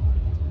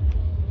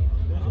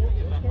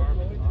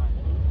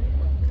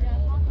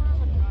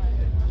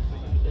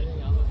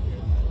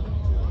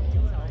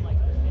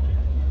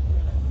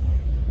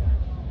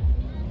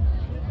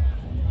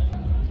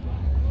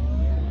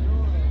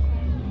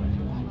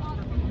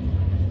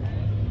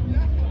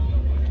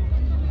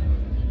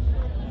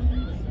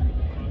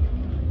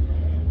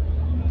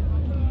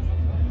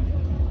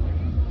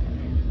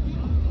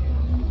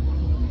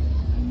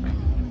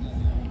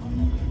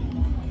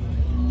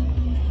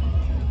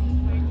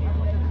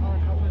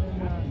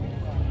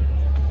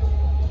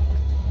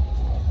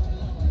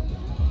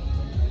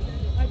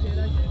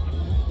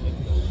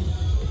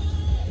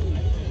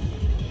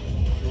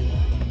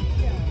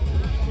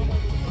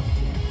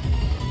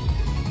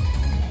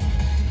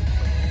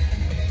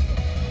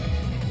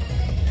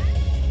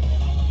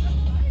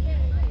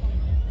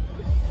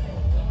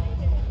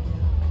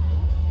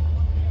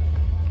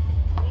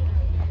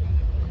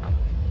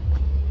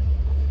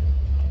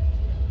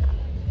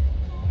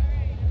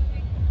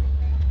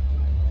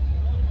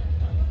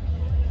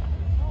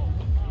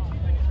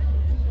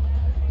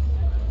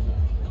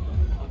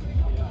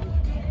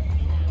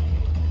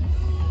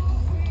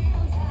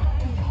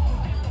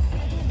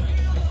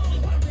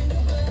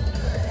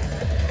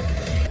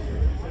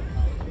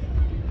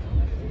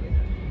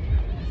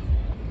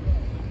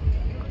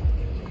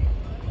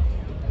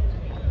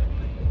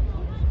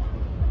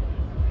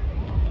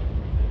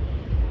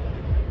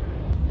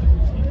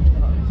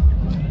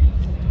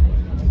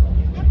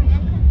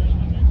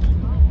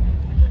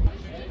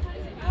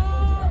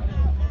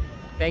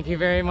 Thank you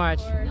very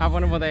much. Have a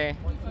wonderful day.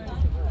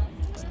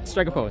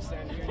 Strike a pose.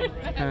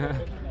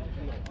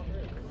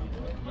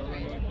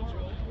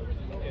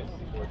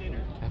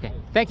 Okay.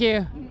 Thank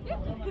you.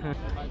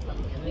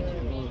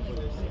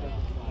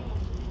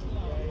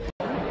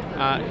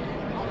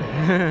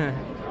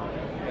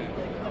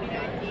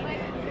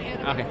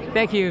 Okay.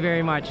 Thank you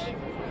very much.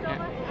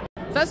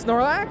 Is that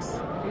Snorlax?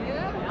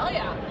 Yeah. Hell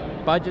yeah.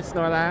 Budget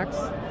Snorlax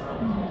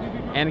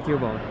and a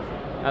Cubone.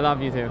 I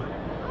love you too.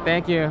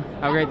 Thank you.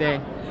 Have a great day.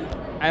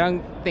 I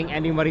don't think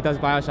anybody does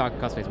Bioshock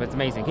cosplays, but it's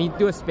amazing. Can you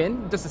do a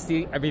spin just to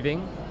see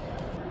everything?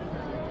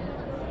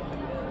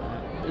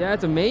 Yeah,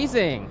 it's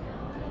amazing.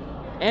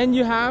 And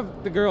you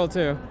have the girl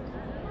too.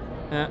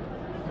 Yeah.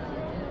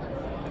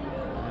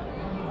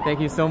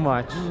 Thank you so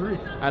much.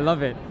 I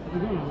love it.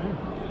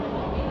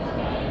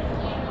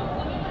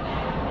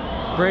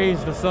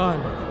 Praise the sun.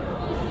 All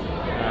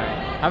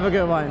right. Have a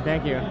good one.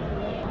 Thank you. No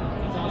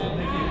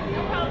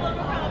problem,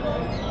 no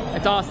problem.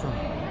 It's awesome.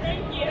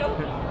 Thank you.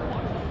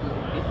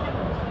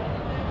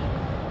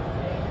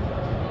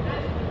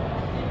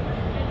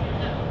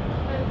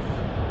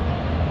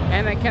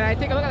 And then can I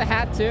take a look at the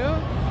hat too?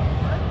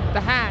 The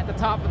hat, the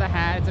top of the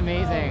hat, it's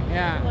amazing.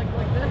 Yeah. Like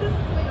this?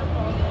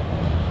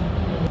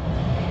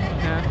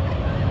 Yeah.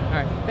 All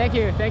right. Thank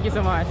you. Thank you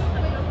so much.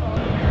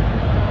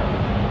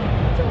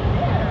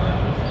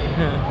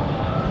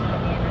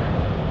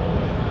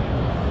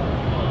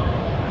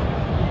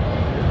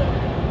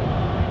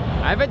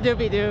 I bet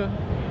doobie doo.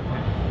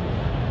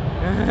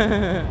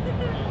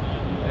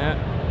 Yeah.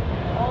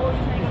 Oh,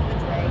 you're trying to go to the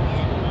dragon.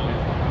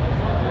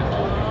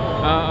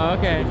 Oh,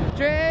 okay.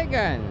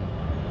 Dragon.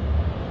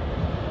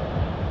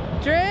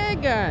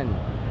 Dragon.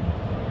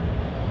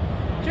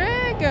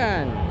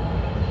 Dragon.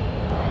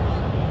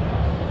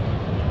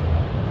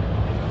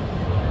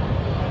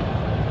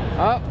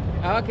 Oh,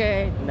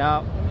 okay.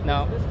 No,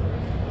 no.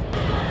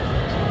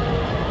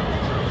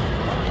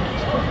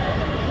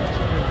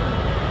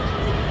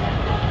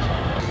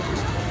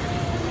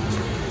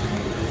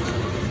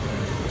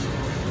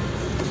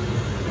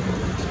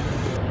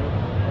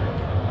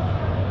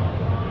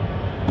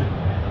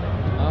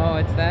 Oh,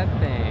 it's that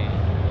thing.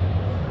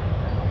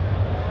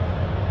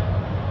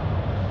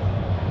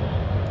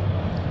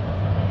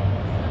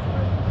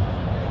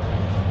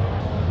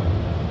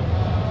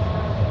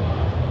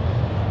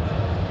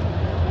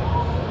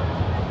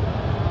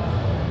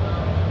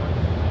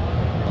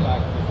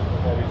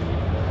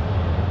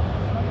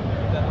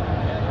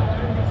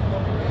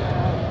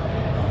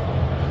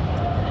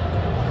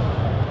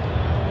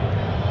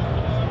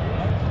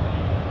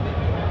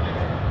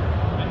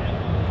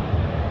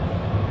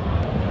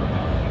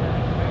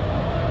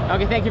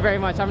 Okay, thank you very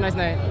much. Have a nice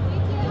night.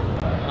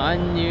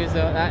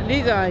 Unusual 嗱，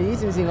呢就係以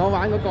前我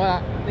玩嗰個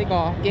啦，呢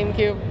個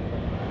GameCube。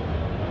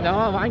就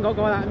我玩嗰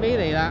個啦，尾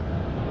嚟啦，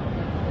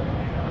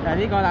就係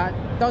呢個啦。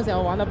當時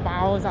我玩到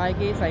爆晒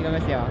機，細個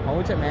嘅時候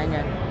好出名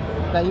嘅，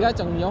但係而家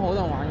仲有好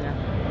多人玩嘅。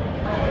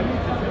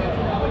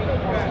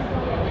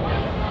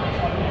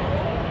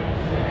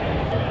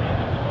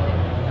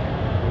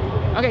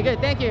Okay, good.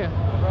 Thank you.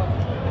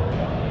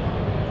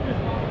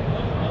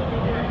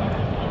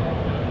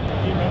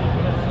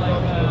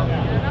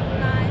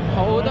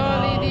 好多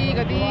呢啲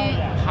嗰啲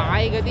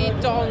牌嗰啲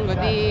裝嗰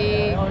啲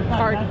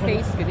card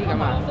case 嗰啲咁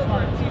啊。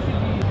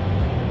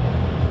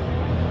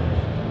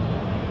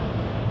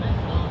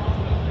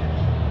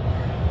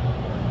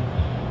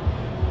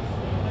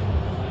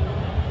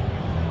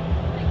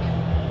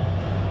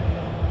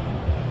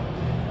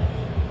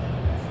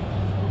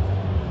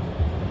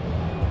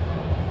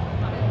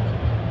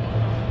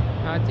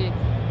我知，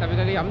特別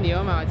佢嘅飲料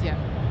啊嘛，我知啊。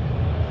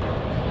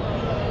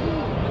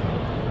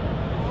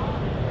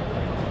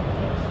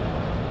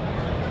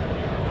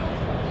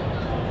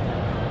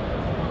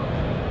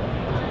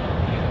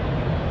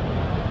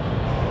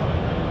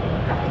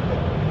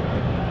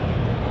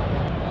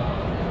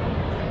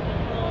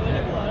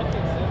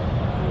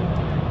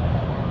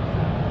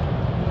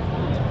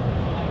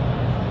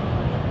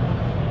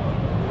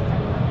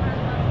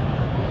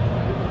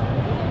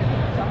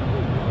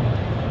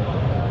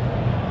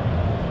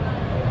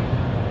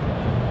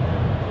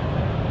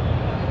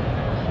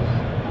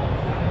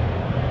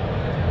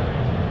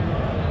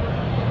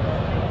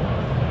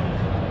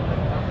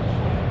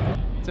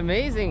It's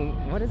amazing.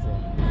 What is it?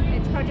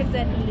 It's Project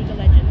Z from League of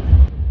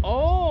Legends.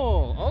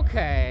 Oh,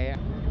 okay.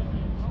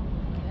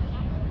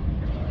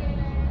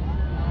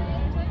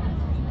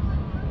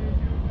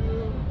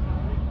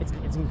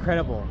 It's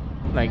incredible.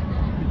 Like,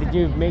 did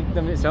you make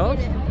them yourself?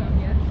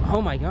 Yes.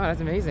 Oh my god,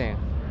 that's amazing.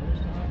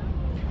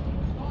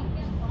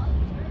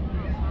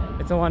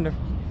 It's so wonderful.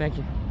 Thank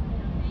you.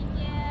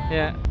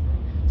 Yeah.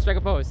 Strike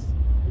a pose.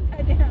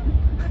 I damn.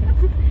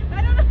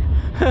 I don't know.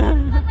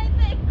 It's not my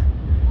thing.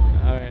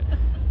 All right.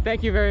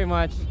 Thank you very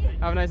much.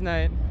 Have a nice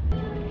night.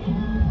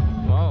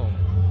 Whoa.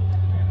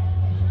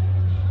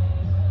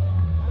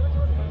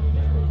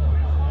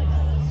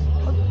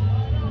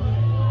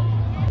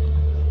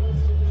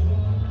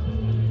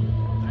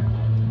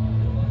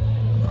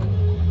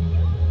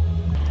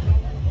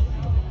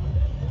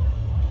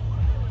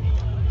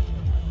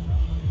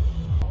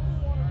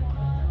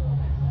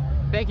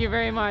 Thank you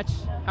very much.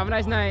 Have a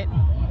nice night.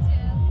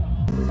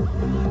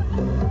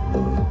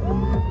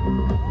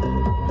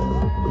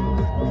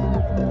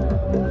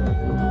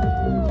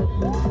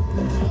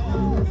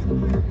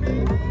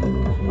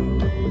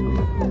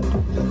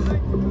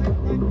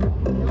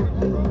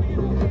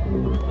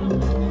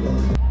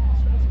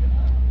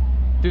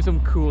 Do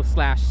some cool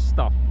slash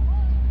stuff.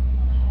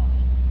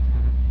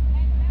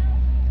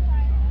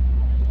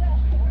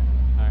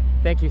 All right.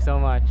 Thank you so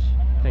much.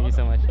 Thank you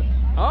so much.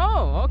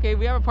 Oh, okay.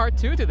 We have a part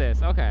 2 to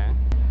this. Okay.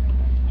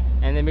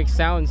 And it makes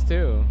sounds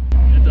too.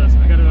 It does.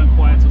 I got it on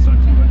quiet so it's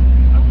not too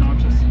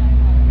obnoxious.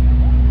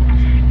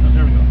 Oh,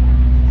 there we go.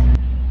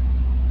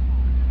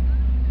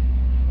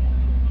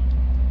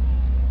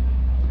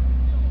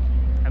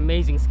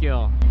 Amazing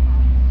skill.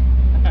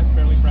 I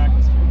barely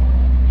practiced.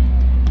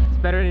 It's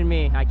better than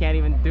me. I can't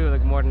even do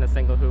like more than a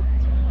single hoop.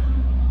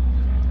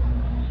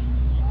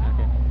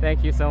 Okay.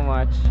 Thank you so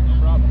much. No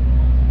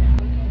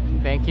problem.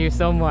 Thank you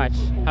so much.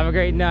 Have a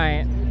great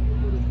night.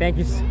 Thank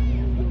you.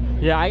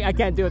 Yeah, I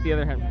can't do it the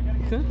other hand.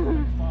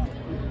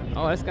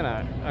 Oh, it's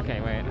gonna.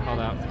 Okay, wait, hold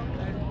up.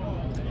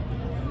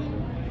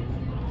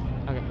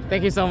 Okay,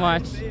 thank you so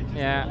much.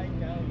 Yeah.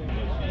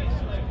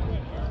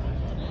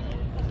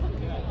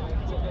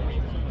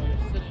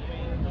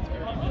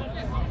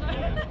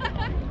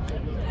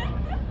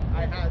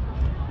 I had.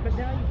 But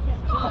now you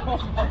can't. Oh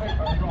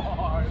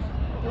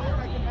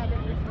my god.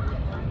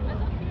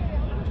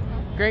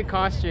 Great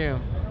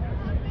costume.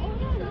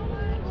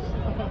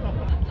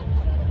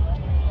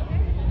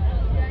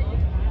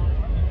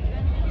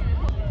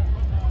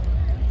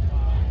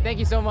 Thank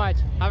you so much.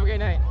 Have a great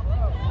night.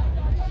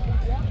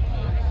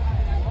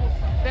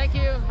 Thank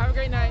you. Have a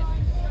great night.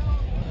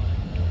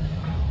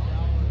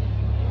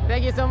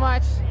 Thank you so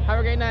much. Have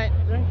a great night.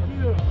 Thank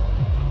you.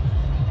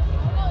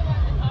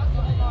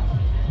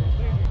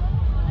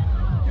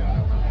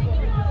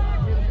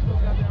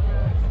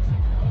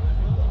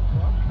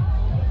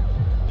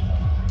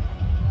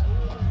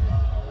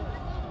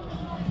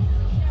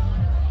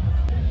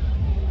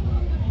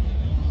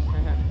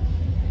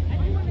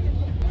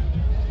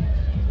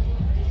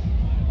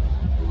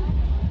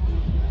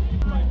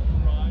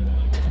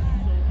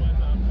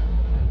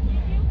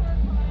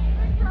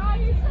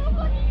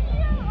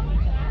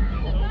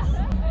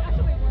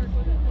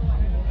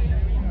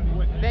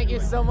 Thank you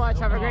so much.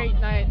 Have a great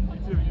night.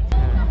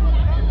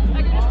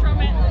 I can just drum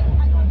it.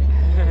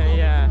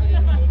 Yeah.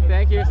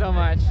 Thank you so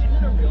much.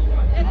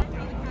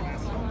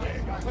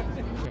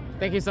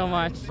 Thank you so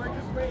much.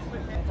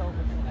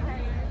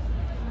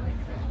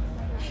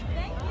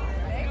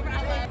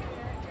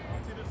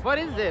 What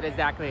is it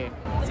exactly?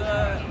 It's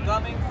a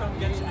dubbing from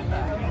Genshin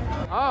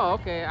Impact. Oh,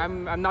 okay.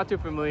 I'm not too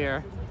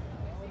familiar.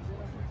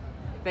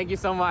 Thank you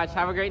so much.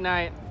 Have a great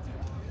night.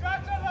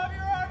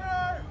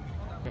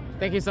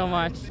 Thank you so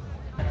much.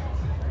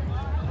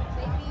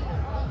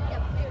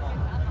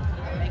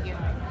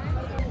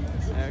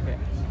 Okay.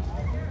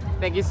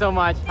 Thank you so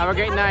much. Have a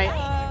great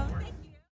night.